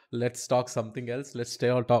 Let's talk something else. Let's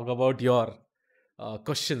stay or talk about your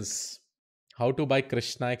questions. How to buy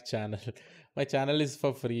Krishnaik channel? My channel is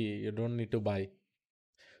for free. You don't need to buy.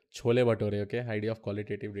 Chole Bhature. Okay. Idea of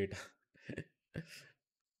qualitative data.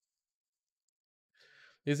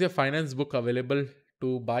 Is your finance book available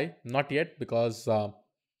to buy? Not yet because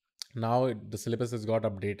now the syllabus has got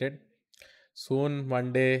updated. Soon,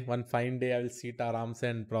 one day, one fine day, I will sit aram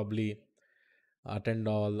and probably attend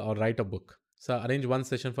all or write a book. So arrange one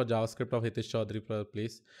session for JavaScript of Hitesh Chaudhary,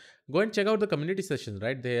 please. Go and check out the community sessions,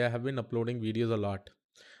 right? They have been uploading videos a lot.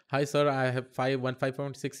 Hi sir, I have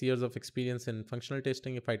 5.6 years of experience in functional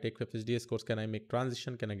testing. If I take FSDS course, can I make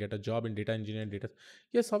transition? Can I get a job in data engineering data?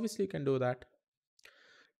 Yes, obviously you can do that.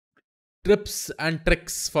 Tips and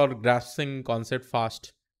tricks for grasping concept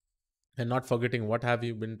fast and not forgetting what have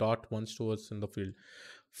you been taught once to us in the field.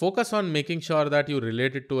 Focus on making sure that you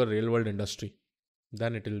relate it to a real world industry.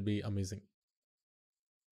 Then it will be amazing.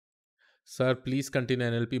 Sir, please continue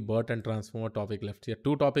NLP, BERT, and transformer topic left. Yeah,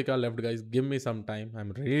 two topic are left, guys. Give me some time.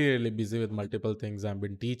 I'm really, really busy with multiple things. I've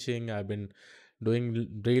been teaching. I've been doing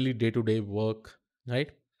daily day-to-day work.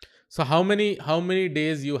 Right. So how many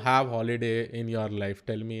days you have holiday in your life?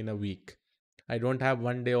 Tell me in a week. I don't have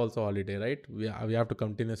one day also holiday, right? We have to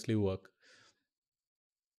continuously work.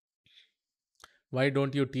 Why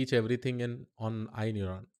don't you teach everything in on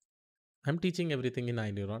iNeuron? I'm teaching everything in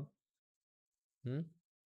iNeuron. Hmm?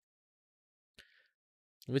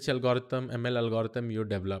 Which algorithm, ML algorithm you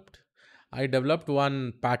developed? I developed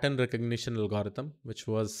one pattern recognition algorithm, which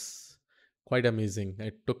was quite amazing.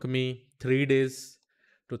 It took me 3 days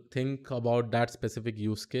to think about that specific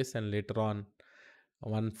use case, and later on,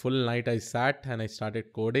 one full night I sat and I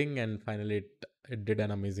started coding, and finally it did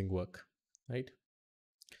an amazing work. Right?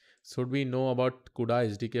 Should we know about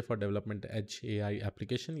CUDA SDK for development edge AI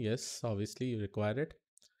application? Yes, obviously you require it.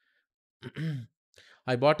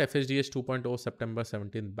 I bought FSDS 2.0 September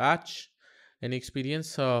 17th batch. Any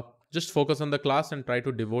experience? Just focus on the class and try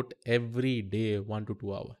to devote every day 1 to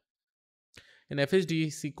 2 hours. In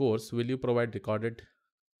FSDC course, will you provide recorded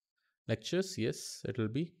lectures? Yes, it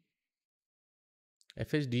will be.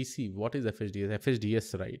 FSDC, what is FSDS?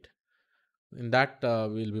 FSDS, right? In that,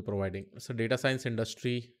 we'll be providing. So, data science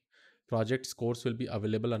industry projects course will be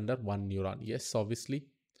available under One Neuron. Yes, obviously,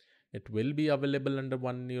 it will be available under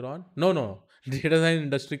One Neuron. No, no, data science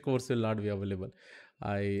industry course will not be available.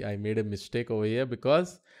 I made a mistake over here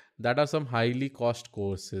because that are some highly cost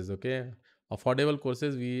courses. Okay, affordable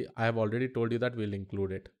courses I have already told you that we'll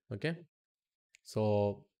include it. Okay,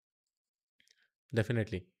 so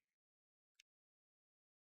definitely.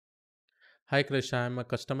 Hi Krish, I'm a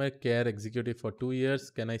customer care executive for 2 years.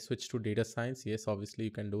 Can I switch to data science? Yes, obviously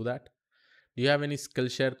you can do that. Do you have any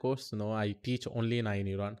Skillshare course? No, I teach only in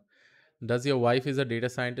iNeuron. Does your wife is a data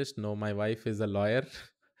scientist? No, my wife is a lawyer,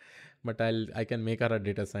 but I can make her a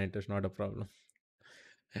data scientist, not a problem.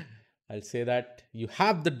 I'll say that you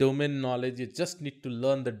have the domain knowledge. You just need to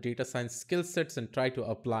learn the data science skill sets and try to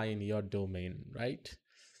apply in your domain, right?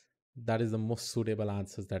 That is the most suitable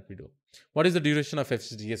answers that we do. What is the duration of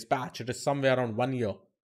FCGS batch? It is somewhere around 1 year,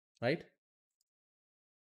 right?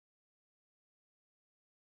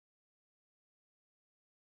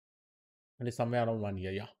 It is somewhere around 1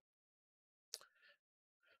 year, yeah.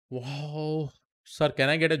 Wow. Sir, can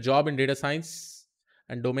I get a job in data science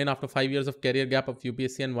and domain after 5 years of career gap of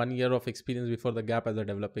UPSC and 1 year of experience before the gap as a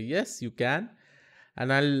developer? Yes, you can.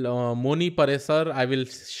 And Moni Paresar, I will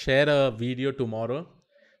share a video tomorrow.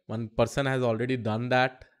 One person has already done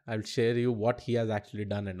that. I'll share you what he has actually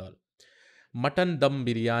done and all. Mutton dum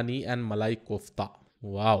biryani and malai kofta.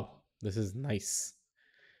 Wow, this is nice.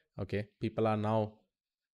 Okay, people are now.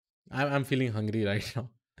 I'm feeling hungry right now,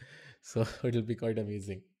 so it'll be quite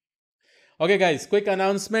amazing. Okay, guys, quick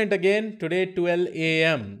announcement again. Today, 12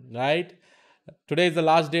 a.m., right? Today is the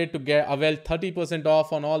last day to get avail 30%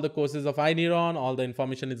 off on all the courses of iNeuron. All the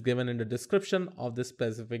information is given in the description of this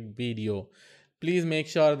specific video. Please make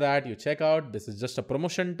sure that you check out. This is just a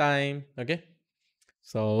promotion time. Okay.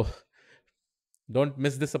 So don't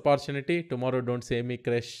miss this opportunity. Tomorrow, don't say me,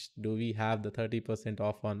 Krish, do we have the 30%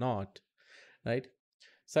 off or not? Right?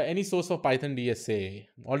 So any source of Python DSA.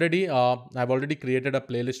 I've already created a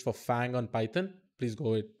playlist for Fang on Python. Please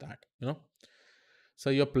go with that. So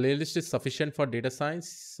your playlist is sufficient for data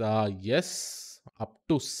science? Yes, up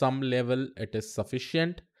to some level it is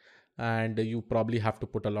sufficient, and you probably have to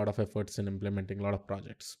put a lot of efforts in implementing a lot of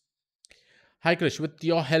projects. Hi Krish, with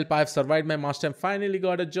your help, I've survived my master and finally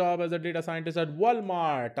got a job as a data scientist at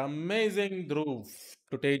Walmart. Amazing, Dhruv,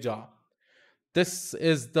 to Teja. This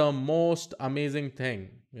is the most amazing thing.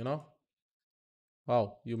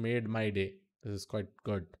 Wow, you made my day. This is quite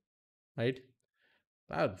good, right?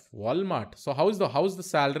 Walmart. So how's the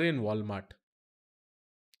salary in Walmart?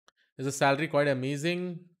 Is the salary quite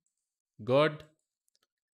amazing? Good?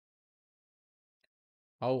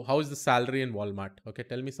 How is the salary in Walmart? Okay,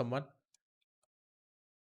 tell me someone.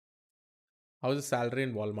 How is the salary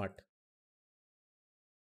in Walmart?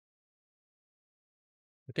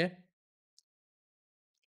 Okay.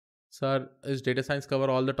 Sir, is data science cover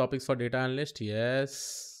all the topics for data analyst?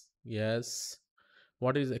 Yes. Yes.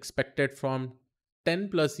 What is expected from 10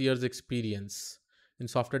 plus years experience in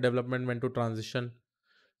software development when to transition?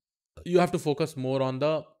 You have to focus more on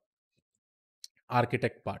the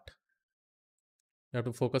architect part. You have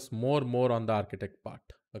to focus more on the architect part.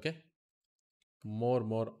 Okay. More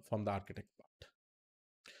from the architect part.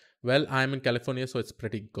 Well, I'm in California, so it's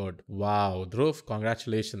pretty good. Wow, Dhruv,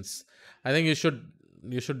 congratulations. I think you should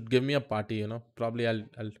give me a party. Probably I'll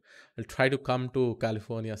try to come to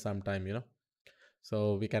California sometime.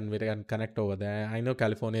 So we can connect over there. I know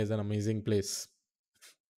California is an amazing place.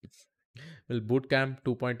 Will Bootcamp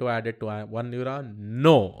 2.0 added to One Neuron?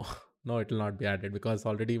 No, no, it will not be added because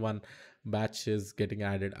already one batch is getting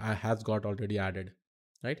added. I has got already added,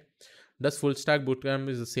 right? Does full stack bootcamp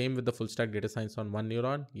is the same with the full stack data science on One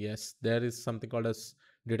Neuron? Yes, there is something called as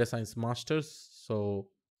data science masters. So,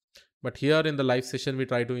 but here in the live session, we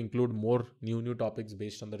try to include more new topics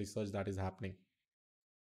based on the research that is happening,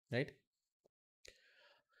 right?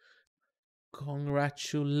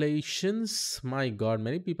 Congratulations. My God,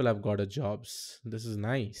 many people have got a jobs. This is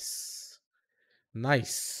nice.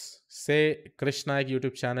 Nice. Say Krishna ek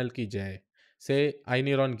YouTube channel ki jai. Say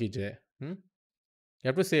iNeuron ki jai. You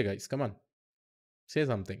have to say, guys. Come on. Say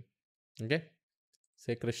something. Okay.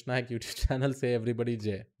 Say Krishna ek YouTube channel. Say everybody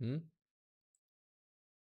jai.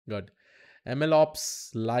 Good. MLOps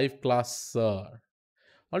live class, sir.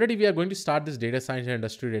 Already we are going to start this data science and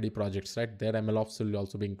industry ready projects, right? There MLOps will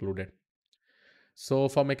also be included. So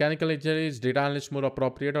for mechanical engineering, is data analyst more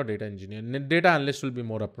appropriate or data engineer? Data analyst will be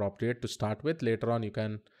more appropriate to start with. Later on, you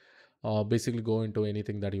can basically go into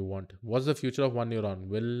anything that you want. What's the future of one neuron?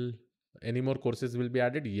 Will any more courses will be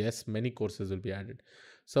added? Yes, many courses will be added.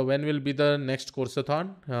 So when will be the next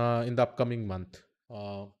courseathon? In the upcoming month,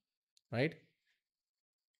 right?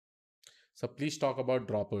 So please talk about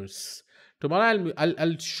droppers. Tomorrow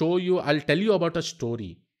I'll show you. I'll tell you about a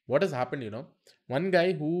story. What has happened? One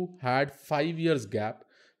guy who had 5 years gap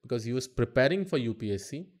because he was preparing for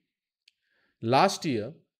UPSC. Last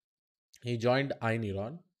year he joined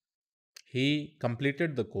iNeuron. He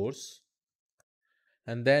completed the course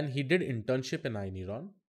and then he did internship in iNeuron.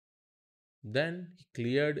 Then he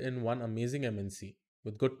cleared in one amazing MNC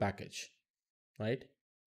with good package, right?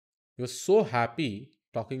 He was so happy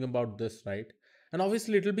talking about this, right? And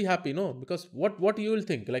obviously it'll be happy, no? Because what you will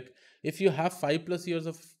think, like, if you have 5+ years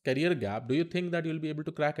of career gap, do you think that you'll be able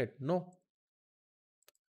to crack it? No.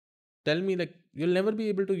 Tell me, like, you'll never be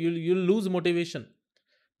able to. You'll lose motivation.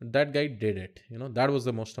 That guy did it. That was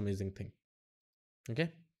the most amazing thing.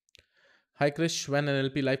 Okay. Hi Krish, when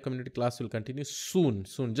NLP live community class will continue? Soon,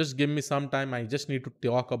 soon. Just give me some time. I just need to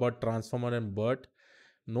talk about Transformer and BERT.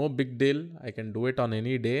 No big deal. I can do it on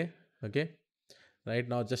any day. Okay. Right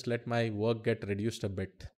now, just let my work get reduced a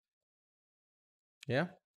bit. Yeah.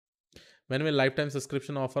 When will lifetime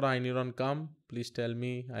subscription offer iNeuron come? Please tell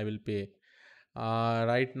me. I will pay.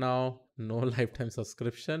 Right now, no lifetime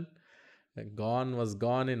subscription. Gone was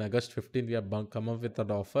gone in August 15th. We have come up with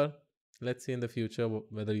that offer. Let's see in the future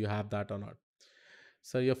whether you have that or not.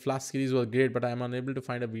 So your Flask series was great, but I am unable to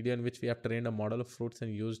find a video in which we have trained a model of fruits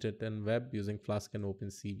and used it in web using Flask and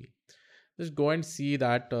OpenCV. Just go and see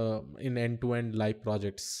that in end-to-end live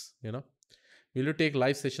projects. Will you take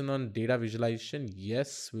live session on data visualization?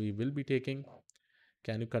 Yes, we will be taking.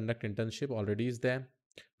 Can you conduct internship? Already is there.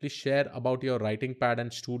 Please share about your writing pad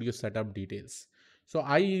and studio setup details. So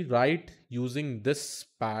I write using this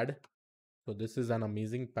pad. So this is an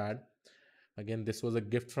amazing pad. Again, this was a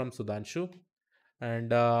gift from Sudhanshu.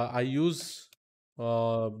 And I use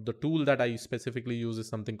the tool that I specifically use is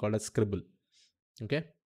something called a Scribble. Okay.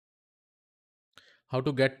 How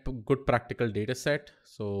to get good practical data set?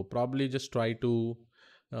 So probably just try to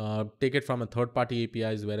take it from a third party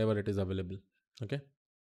APIs wherever it is available. Okay.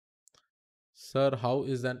 Sir, how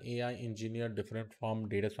is an AI engineer different from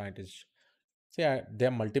data scientist? See, there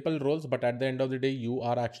are multiple roles, but at the end of the day, you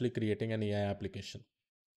are actually creating an AI application.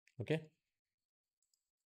 Okay.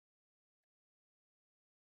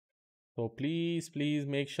 So please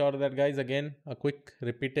make sure that, guys, again, a quick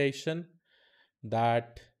repetition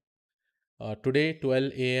that today,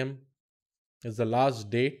 12 a.m. is the last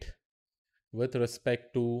date with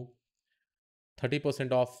respect to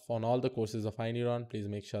 30% off on all the courses of iNeuron. Please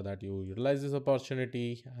make sure that you utilize this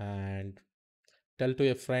opportunity and tell to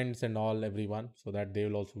your friends and everyone so that they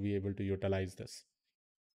will also be able to utilize this.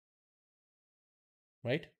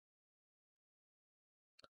 Right?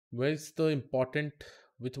 Where's the important,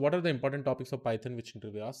 what are the important topics of Python which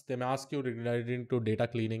interview ask? They may ask you regarding to data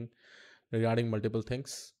cleaning, regarding multiple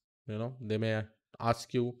things. They may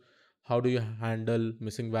ask you how do you handle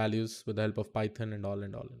missing values with the help of Python and all.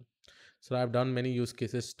 So I've done many use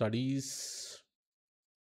cases studies.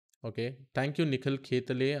 Okay, thank you, Nikhil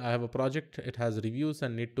Khetale. I have a project. It has reviews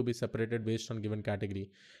and need to be separated based on given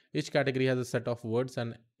category. Each category has a set of words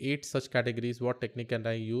and 8 such categories. What technique can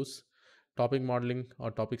I use? Topic modeling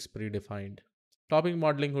or topics predefined? Topic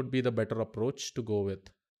modeling would be the better approach to go with,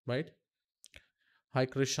 right? Hi,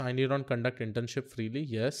 Krish. I need on conduct internship freely.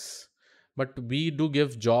 Yes, but we do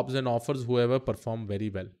give jobs and offers whoever perform very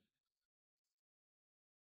well.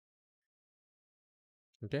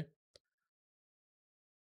 Okay.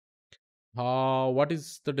 What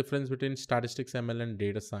is the difference between statistics, ML, and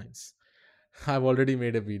data science? I've already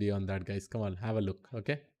made a video on that, guys. Come on, have a look.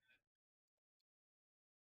 Okay.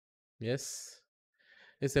 Yes.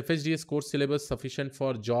 Is FHDS course syllabus sufficient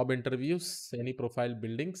for job interviews? Any profile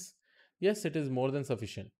buildings? Yes, it is more than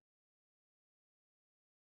sufficient.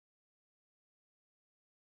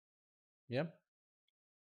 Yeah.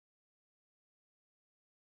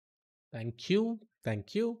 Thank you.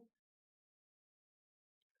 Thank you.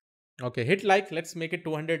 Okay, hit like. Let's make it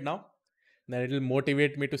 200 now. Then it will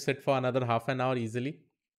motivate me to sit for another half an hour easily.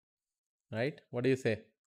 Right? What do you say?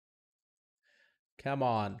 Come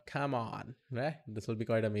on, come on. Right? This will be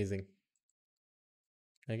quite amazing.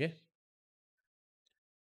 Okay.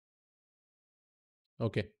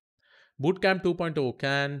 Okay. Bootcamp 2.0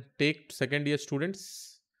 can take second year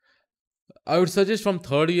students. I would suggest from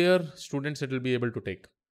third year students it will be able to take,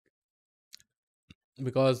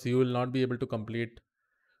 because you will not be able to complete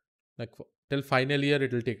like till final year.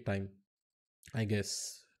 It will take time. I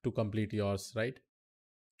guess, to complete yours, right?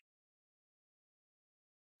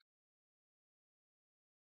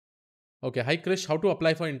 Okay. Hi, Krish. How to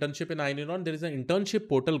apply for internship in iNeuron? There is an internship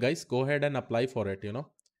portal, guys. Go ahead and apply for it.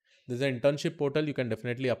 There's an internship portal. You can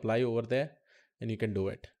definitely apply over there and you can do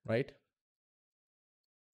it, right?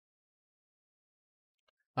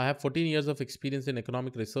 I have 14 years of experience in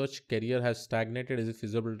economic research. Career has stagnated. Is it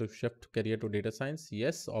feasible to shift career to data science?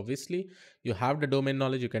 Yes, obviously. You have the domain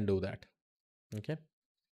knowledge, you can do that. Okay.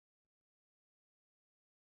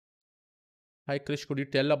 Hi, Krish. Could you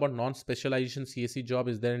tell about non specialization CSE job?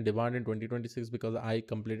 Is there in demand in 2026? Because I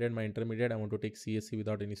completed my intermediate. I want to take CSE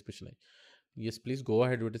without any specialization. Yes, please go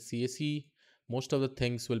ahead with the CSE. Most of the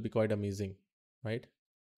things will be quite amazing, right?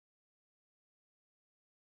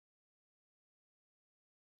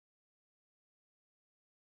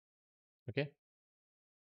 Okay.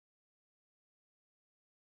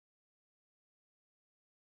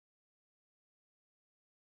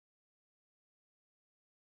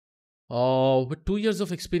 With 2 years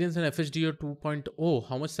of experience in FHD or 2.0,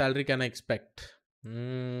 how much salary can I expect?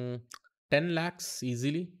 Mm, 10 lakhs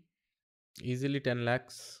easily. Easily 10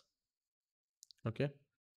 lakhs. Okay.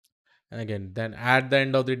 And again, then at the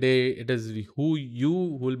end of the day, it is who you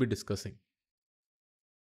will be discussing.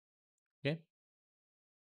 Okay.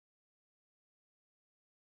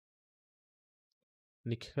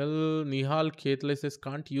 Nihal Khetle says,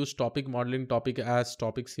 can't use topic modeling topic as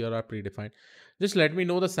topics here are predefined. Just let me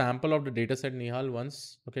know the sample of the dataset, Nihal,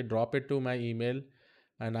 once. Okay, drop it to my email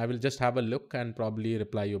and I will just have a look and probably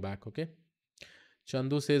reply you back. Okay.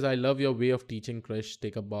 Chandu says, I love your way of teaching, Krish.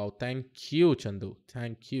 Take a bow. Thank you, Chandu.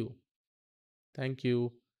 Thank you. Thank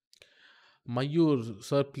you. Mayur,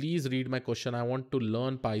 sir, please read my question. I want to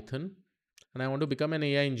learn Python and I want to become an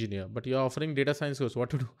AI engineer, but you're offering data science course. What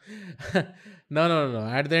to do? No, no, no, no.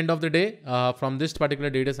 At the end of the day, from this particular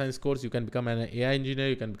data science course, you can become an AI engineer,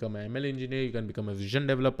 you can become an ML engineer, you can become a vision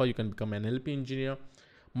developer, you can become an LP engineer.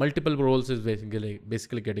 Multiple roles is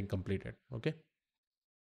basically getting completed. Okay.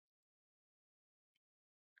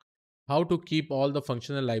 How to keep all the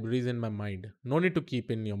functional libraries in my mind? No need to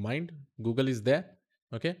keep in your mind. Google is there.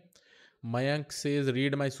 Okay. Mayank says,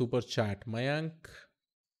 read my super chat. Mayank,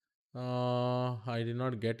 I did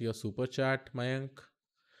not get your super chat, Mayank.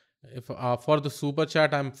 If for the super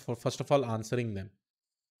chat, I'm first of all answering them.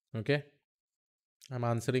 Okay, I'm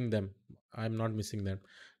answering them. I'm not missing them.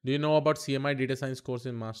 Do you know about CMI data science course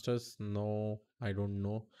in masters? No, I don't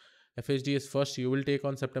know. FHDS first you will take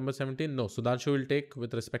on September 17th. No, Sudhanshu will take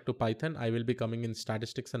with respect to Python. I will be coming in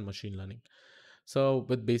statistics and machine learning. So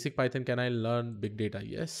with basic Python, can I learn big data?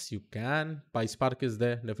 Yes, you can. PySpark is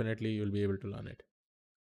there. Definitely, you'll be able to learn it.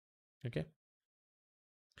 Okay.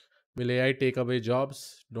 Will AI take away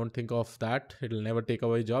jobs? Don't think of that. It'll never take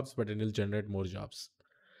away jobs, but it will generate more jobs.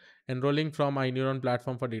 Enrolling from iNeuron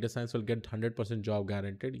platform for data science will get 100% job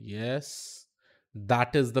guaranteed. Yes,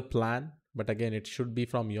 that is the plan. But again, it should be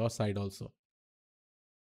from your side also.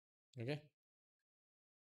 Okay.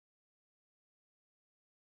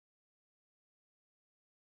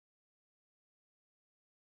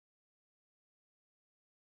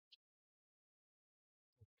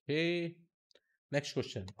 Hey, next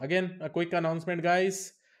question. Again, a quick announcement,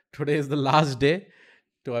 guys. Today is the last day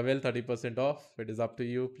to avail 30% off. It is up to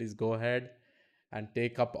you. Please go ahead and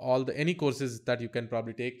take up all the any courses that you can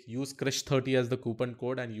probably take. Use Krish30 as the coupon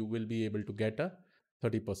code and you will be able to get a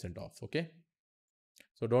 30% off. Okay.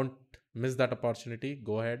 So don't miss that opportunity.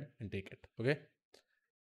 Go ahead and take it. Okay.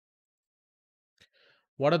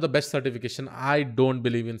 What are the best certification? I don't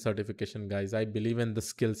believe in certification, guys. I believe in the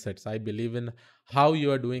skill sets. I believe in how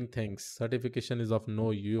you are doing things. Certification is of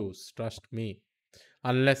no use. Trust me.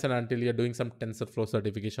 Unless and until you're doing some TensorFlow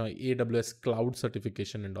certification or AWS cloud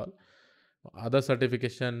certification and all. Other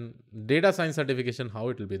certification, data science certification, how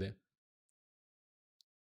it will be there?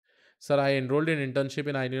 Sir, I enrolled in internship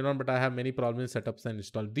in iNeuron, but I have many problems in setups and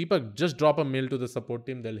install. Deepak, just drop a mail to the support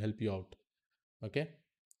team. They'll help you out. Okay.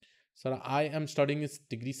 Sir, I am studying its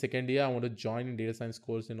degree second year. I want to join in data science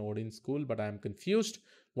course in Odin school, but I am confused.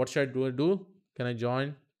 What should I do? Can I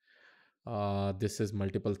join? This is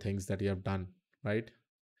multiple things that you have done, right?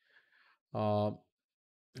 Uh,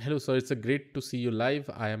 Hello, sir. It's a great to see you live.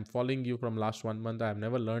 I am following you from last 1 month. I have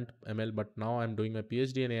never learned ML, but now I'm doing my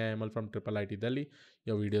PhD in AI ML from Triple IT Delhi.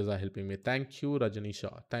 Your videos are helping me. Thank you, Rajani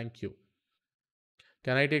Thank you.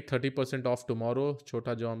 Can I take 30% off tomorrow?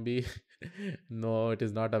 Chota Zombie. No, it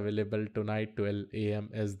is not available tonight. 12 a.m.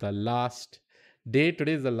 is the last day.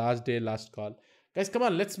 Today is the last day, last call. Guys, come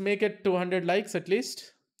on, let's make it 200 likes at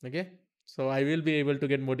least. Okay. So I will be able to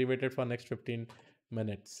get motivated for next 15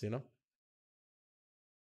 minutes.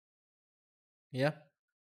 Yeah.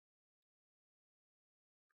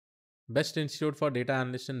 Best institute for data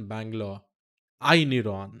analyst in Bangalore.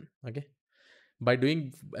 iNeuron. Okay. By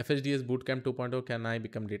doing FHDS Bootcamp 2.0, can I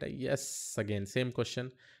become data? Yes. Again, same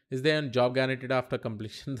question. Is there a job guaranteed after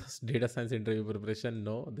completion of data science interview preparation?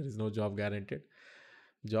 No, there is no job guaranteed.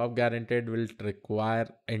 Job guaranteed will require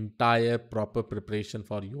entire proper preparation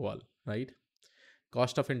for you all, right?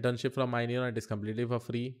 Cost of internship from iNeuron, it is completely for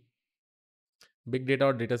free. Big data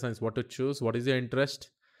or data science, what to choose? What is your interest?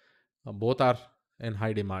 Both are in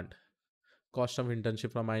high demand. Cost of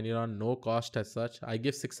internship from iNeuron, no cost as such. I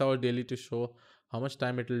give 6 hours daily to show how much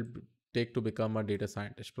time it will take to become a data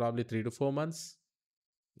scientist. Probably 3 to 4 months.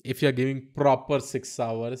 If you're giving proper 6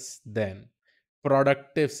 hours, then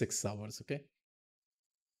productive 6 hours. Okay.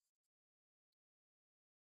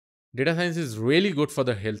 Data science is really good for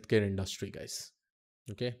the healthcare industry, guys.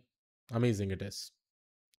 Okay. Amazing it is.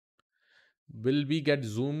 Will we get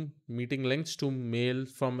Zoom meeting links to mail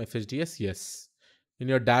from FHDS? Yes. In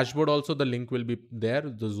your dashboard, also, the link will be there,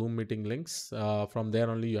 the Zoom meeting links. From there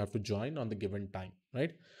only, you have to join on the given time,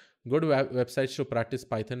 right? Good websites to practice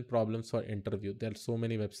Python problems for interview. There are so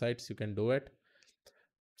many websites you can do it.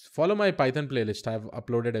 Follow my Python playlist. I've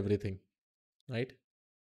uploaded everything, right?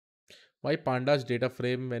 Why Pandas data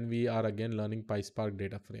frame when we are again learning PySpark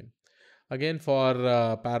data frame? Again, for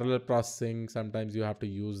parallel processing, sometimes you have to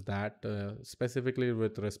use that specifically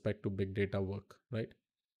with respect to big data work, right?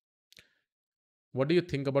 What do you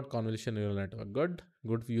think about convolution neural network? Good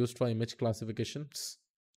used for image classifications.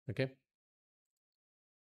 Okay.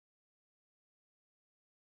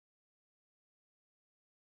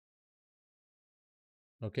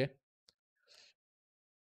 Okay.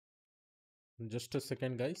 Just a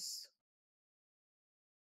second, guys.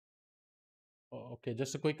 Okay,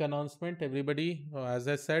 just a quick announcement, everybody. As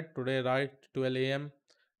I said, today, right, 12 a.m.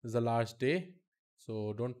 is the last day.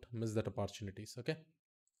 So don't miss that opportunities. Okay.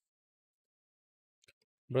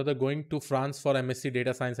 Brother, going to France for MSc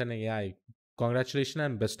Data Science and AI. Congratulations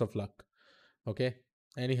and best of luck. Okay.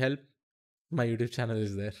 Any help? My YouTube channel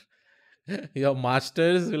is there. Your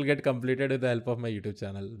masters will get completed with the help of my YouTube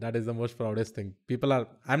channel. That is the most proudest thing.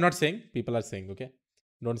 I'm not saying, people are saying, okay?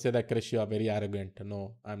 Don't say that, Krish, you are very arrogant.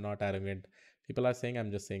 No, I'm not arrogant. People are saying,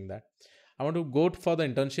 I'm just saying that. I want to go for the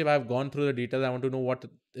internship. I've gone through the details. I want to know what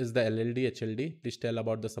is the LLD, HLD. Please tell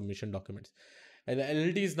about the submission documents. And the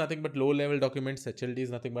LLD is nothing but low level documents. HLD is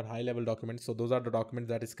nothing but high level documents. So those are the documents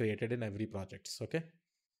that is created in every project. Okay.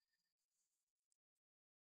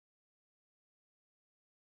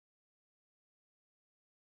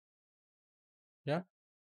 Yeah.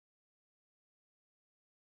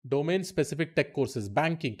 Domain specific tech courses,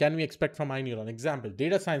 banking, can we expect from iNeuron? Example,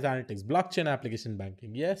 data science analytics, blockchain application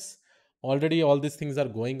banking. Yes, already all these things are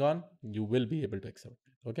going on. You will be able to accept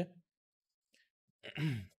it. Okay.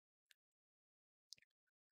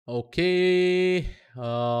 Okay.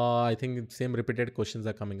 I think same repeated questions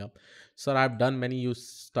are coming up. Sir, I've done many use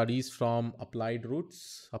studies from applied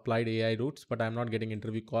routes, applied AI routes, but I'm not getting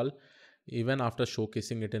interview call even after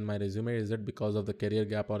showcasing it in my resume. Is it because of the career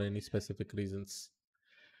gap or any specific reasons?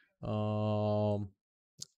 Um,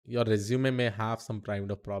 your resume may have some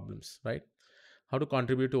kind of problems, right? How to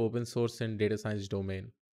contribute to open source in data science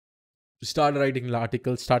domain? Start writing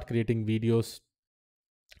articles, start creating videos,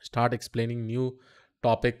 start explaining new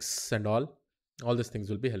topics and all these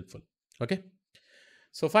things will be helpful. Okay.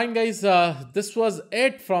 So fine, guys, this was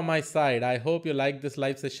it from my side. I hope you liked this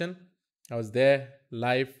live session. I was there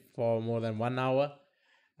live for more than 1 hour,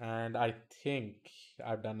 and I think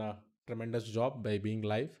I've done a tremendous job by being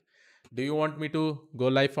live. Do you want me to go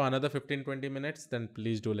live for another 15-20 minutes? Then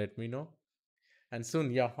please do let me know. And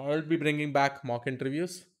soon, yeah, I'll be bringing back mock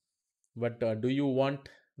interviews. But do you want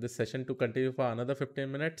this session to continue for another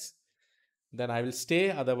 15 minutes? Then I will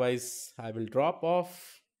stay. Otherwise, I will drop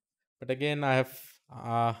off. But again, I have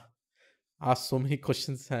uh, asked so many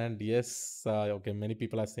questions, and yes, okay, many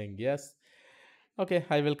people are saying yes. Okay,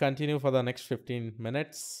 I will continue for the next 15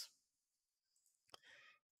 minutes.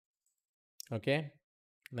 Okay,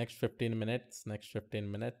 next 15 minutes, next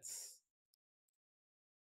 15 minutes,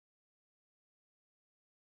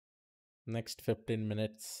 next 15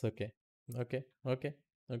 minutes. Okay, okay, okay,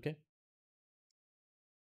 okay.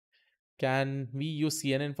 Can we use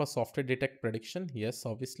CNN for software detect prediction? Yes,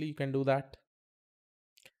 obviously you can do that.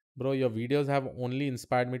 Bro, your videos have only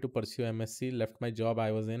inspired me to pursue MSc. Left my job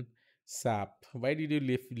I was in SAP. Why did you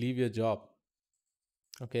leave your job?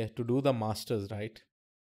 Okay, to do the masters, right?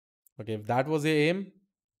 Okay, if that was your aim,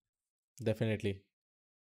 definitely.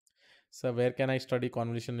 So where can I study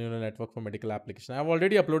convolution neural network for medical application? I've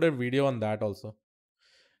already uploaded video on that also.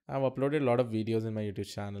 I've uploaded a lot of videos in my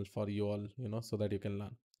YouTube channel for you all, so that you can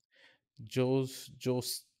learn.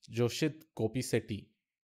 Joshit Kopisetti.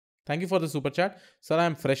 Thank you for the super chat. Sir,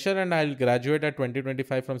 I'm fresher and I'll graduate at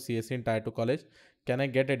 2025 from CSC in Tier 2 college. Can I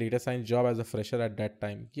get a data science job as a fresher at that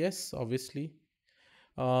time? Yes, obviously.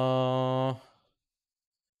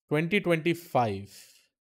 2025.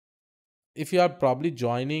 If you are probably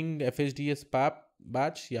joining FHDS PAP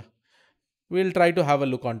batch, yeah, we'll try to have a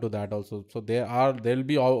look onto that also. So there'll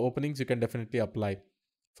be all openings. You can definitely apply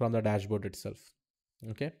from the dashboard itself.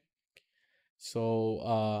 Okay.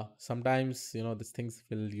 So sometimes these things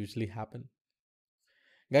will usually happen.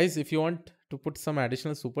 Guys, if you want to put some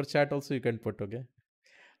additional super chat also, you can put. Okay,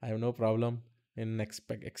 I have no problem in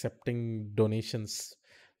accepting donations,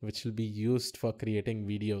 which will be used for creating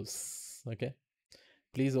videos. Okay,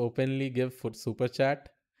 please openly give for super chat.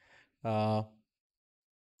 Uh,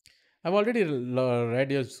 I've already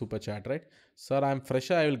read your super chat, right? Sir, I'm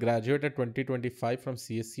fresher. I will graduate at 2025 from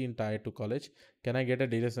CSC in Tier 2 college. Can I get a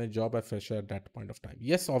data science job at fresher at that point of time?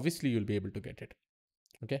 Yes, obviously you'll be able to get it.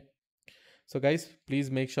 Okay. So guys,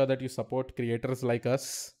 please make sure that you support creators like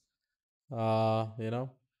us. Uh, you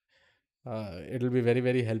know, it'll be very,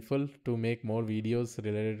 very helpful to make more videos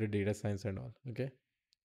related to data science and all. Okay.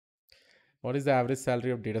 What is the average salary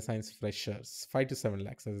of data science freshers? 5 to 7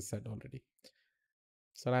 lakhs, as I said already.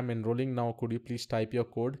 Sir, I'm enrolling now. Could you please type your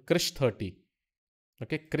code? Krish30.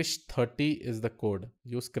 Okay, Krish30 is the code.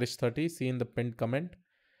 Use Krish30. See in the pinned comment,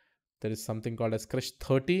 there is something called as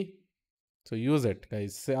Krish30. So use it,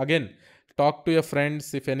 guys. So again, talk to your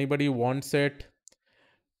friends if anybody wants it.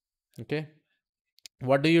 Okay.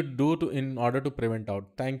 What do you do in order to prevent out?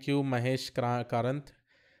 Thank you, Mahesh Karant,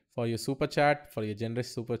 for your super chat, for your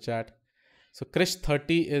generous super chat. So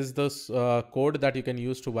Krish30 is the code that you can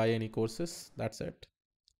use to buy any courses. That's it.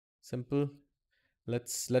 Simple.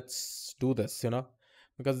 Let's do this,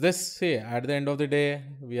 because this, say, at the end of the day,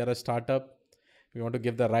 we are a startup. We want to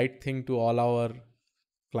give the right thing to all our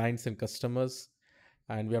clients and customers,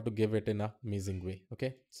 and we have to give it in an amazing way.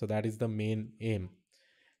 Okay, so that is the main aim.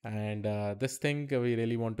 And this thing, we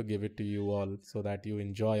really want to give it to you all so that you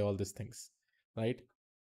enjoy all these things, right?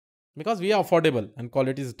 Because we are affordable and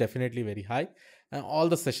quality is definitely very high, and all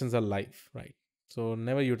the sessions are live, right? So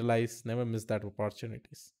never miss that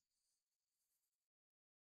opportunities.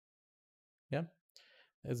 Yeah.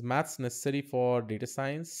 Is maths necessary for data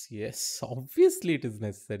science? Yes, obviously it is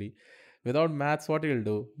necessary. Without maths, what you'll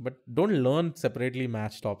do? But don't learn separately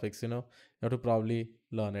maths topics, you have to probably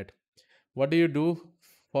learn it. What do you do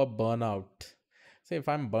for burnout? Say, if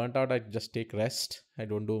I'm burnt out, I just take rest. I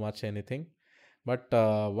don't do much anything. But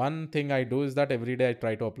one thing I do is that every day I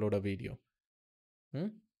try to upload a video. Hmm?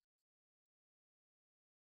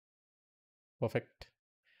 Perfect.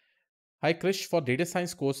 Hi, Krish. For data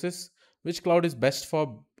science courses, which cloud is best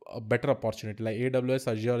for a better opportunity, like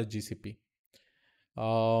AWS, Azure, or GCP?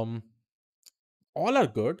 Um, all are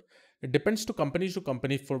good. It depends to company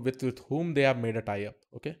for with whom they have made a tie up.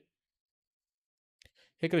 Okay.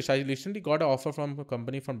 Hey Krish, I recently got an offer from a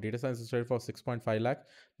company from Data Science Institute for 6.5 lakh.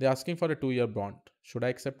 They're asking for a 2-year bond. Should I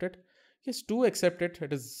accept it? Yes, do accept it.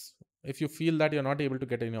 It is, if you feel that you're not able to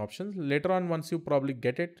get any options later on, once you probably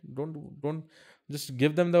get it, don't just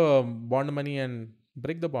give them the bond money and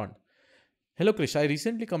break the bond. Hello Krish, I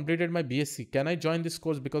recently completed my BSc. Can I join this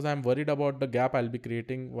course because I'm worried about the gap I'll be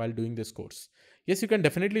creating while doing this course? Yes, you can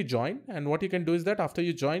definitely join. And what you can do is that after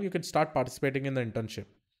you join, you can start participating in the internship.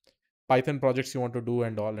 Python projects you want to do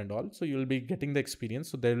and all and all. So you'll be getting the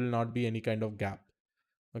experience. So there will not be any kind of gap.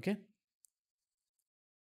 Okay.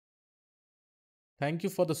 Thank you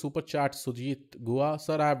for the super chat, Sujit Gua.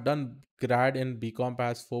 Sir, I have done grad in BCom,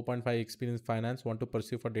 has 4.5 experience finance, want to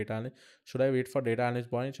pursue for data analyst. Should I wait for data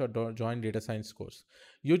analyst branch or join data science course?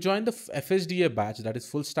 You join the FSDA batch, that is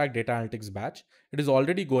full stack data analytics batch. It is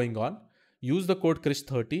already going on. Use the code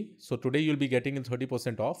Krish30. So today you'll be getting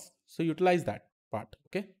 30% off. So utilize that part.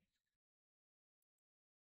 Okay.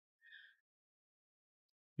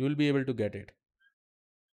 You will be able to get it.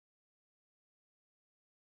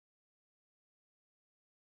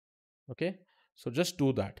 Okay. So just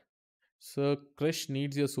do that. So Krish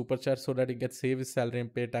needs your super chat so that he gets save his salary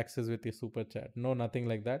and pay taxes with your super chat. No, nothing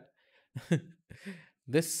like that.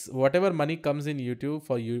 This whatever money comes in YouTube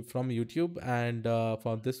for you from YouTube and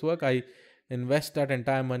for this work, I invest that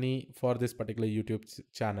entire money for this particular YouTube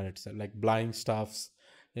channel itself, like blind stuffs,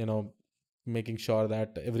 you know, making sure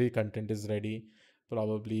that every content is ready.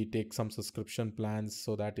 Probably take some subscription plans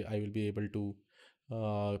so that I will be able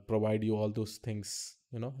to provide you all those things,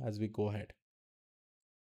 as we go ahead.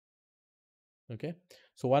 Okay.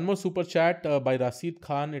 So one more super chat by Rasid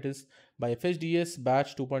Khan. It is by FHDS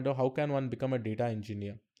batch 2.0. How can one become a data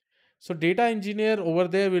engineer? So data engineer over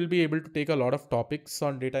there will be able to take a lot of topics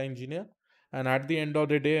on data engineer. And at the end of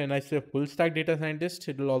the day, when I say full stack data scientist,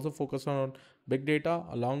 it will also focus on big data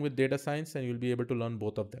along with data science, and you'll be able to learn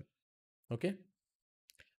both of them. Okay.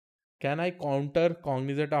 Can I counter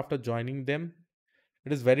Cognizant after joining them?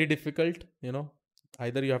 It is very difficult,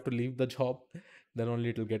 either you have to leave the job, then only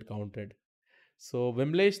it will get counted. So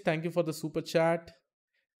Vimlesh, thank you for the super chat,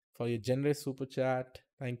 for your generous super chat.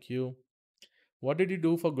 Thank you. What did you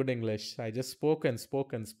do for good English? I just spoke and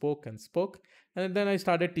spoke and spoke and spoke, and then I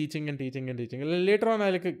started teaching and teaching and teaching. Later on,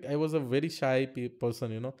 I was a very shy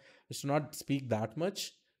person. I used to not speak that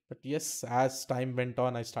much. But yes, as time went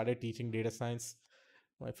on, I started teaching data science.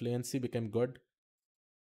 My fluency became good.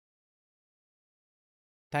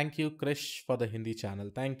 Thank you, Krish, for the Hindi channel.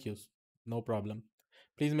 Thank you. No problem.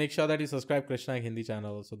 Please make sure that you subscribe Krishna Hindi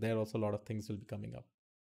channel also. There also a lot of things will be coming up.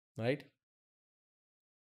 Right?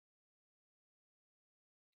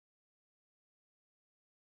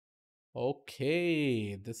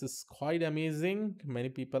 Okay. This is quite amazing. Many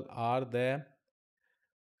people are there.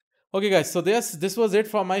 Okay, guys. So this was it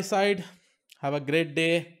from my side. Have a great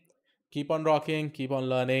day. Keep on rocking. Keep on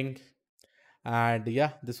learning. And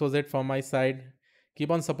yeah, this was it from my side.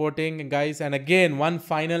 Keep on supporting, guys. And again, one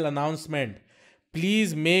final announcement.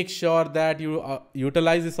 Please make sure that you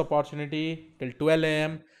utilize this opportunity till 12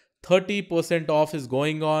 a.m. 30% off is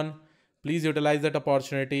going on. Please utilize that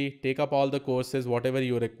opportunity. Take up all the courses, whatever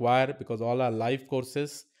you require, because all are live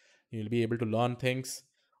courses. You'll be able to learn things.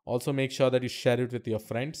 Also, make sure that you share it with your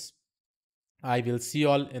friends. I will see you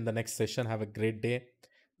all in the next session. Have a great day.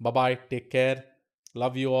 Bye bye. Take care.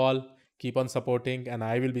 Love you all. Keep on supporting, and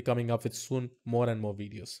I will be coming up with soon more and more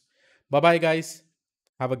videos. Bye bye, guys.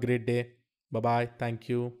 Have a great day. Bye bye. Thank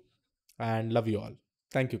you. And love you all.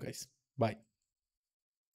 Thank you, guys. Bye.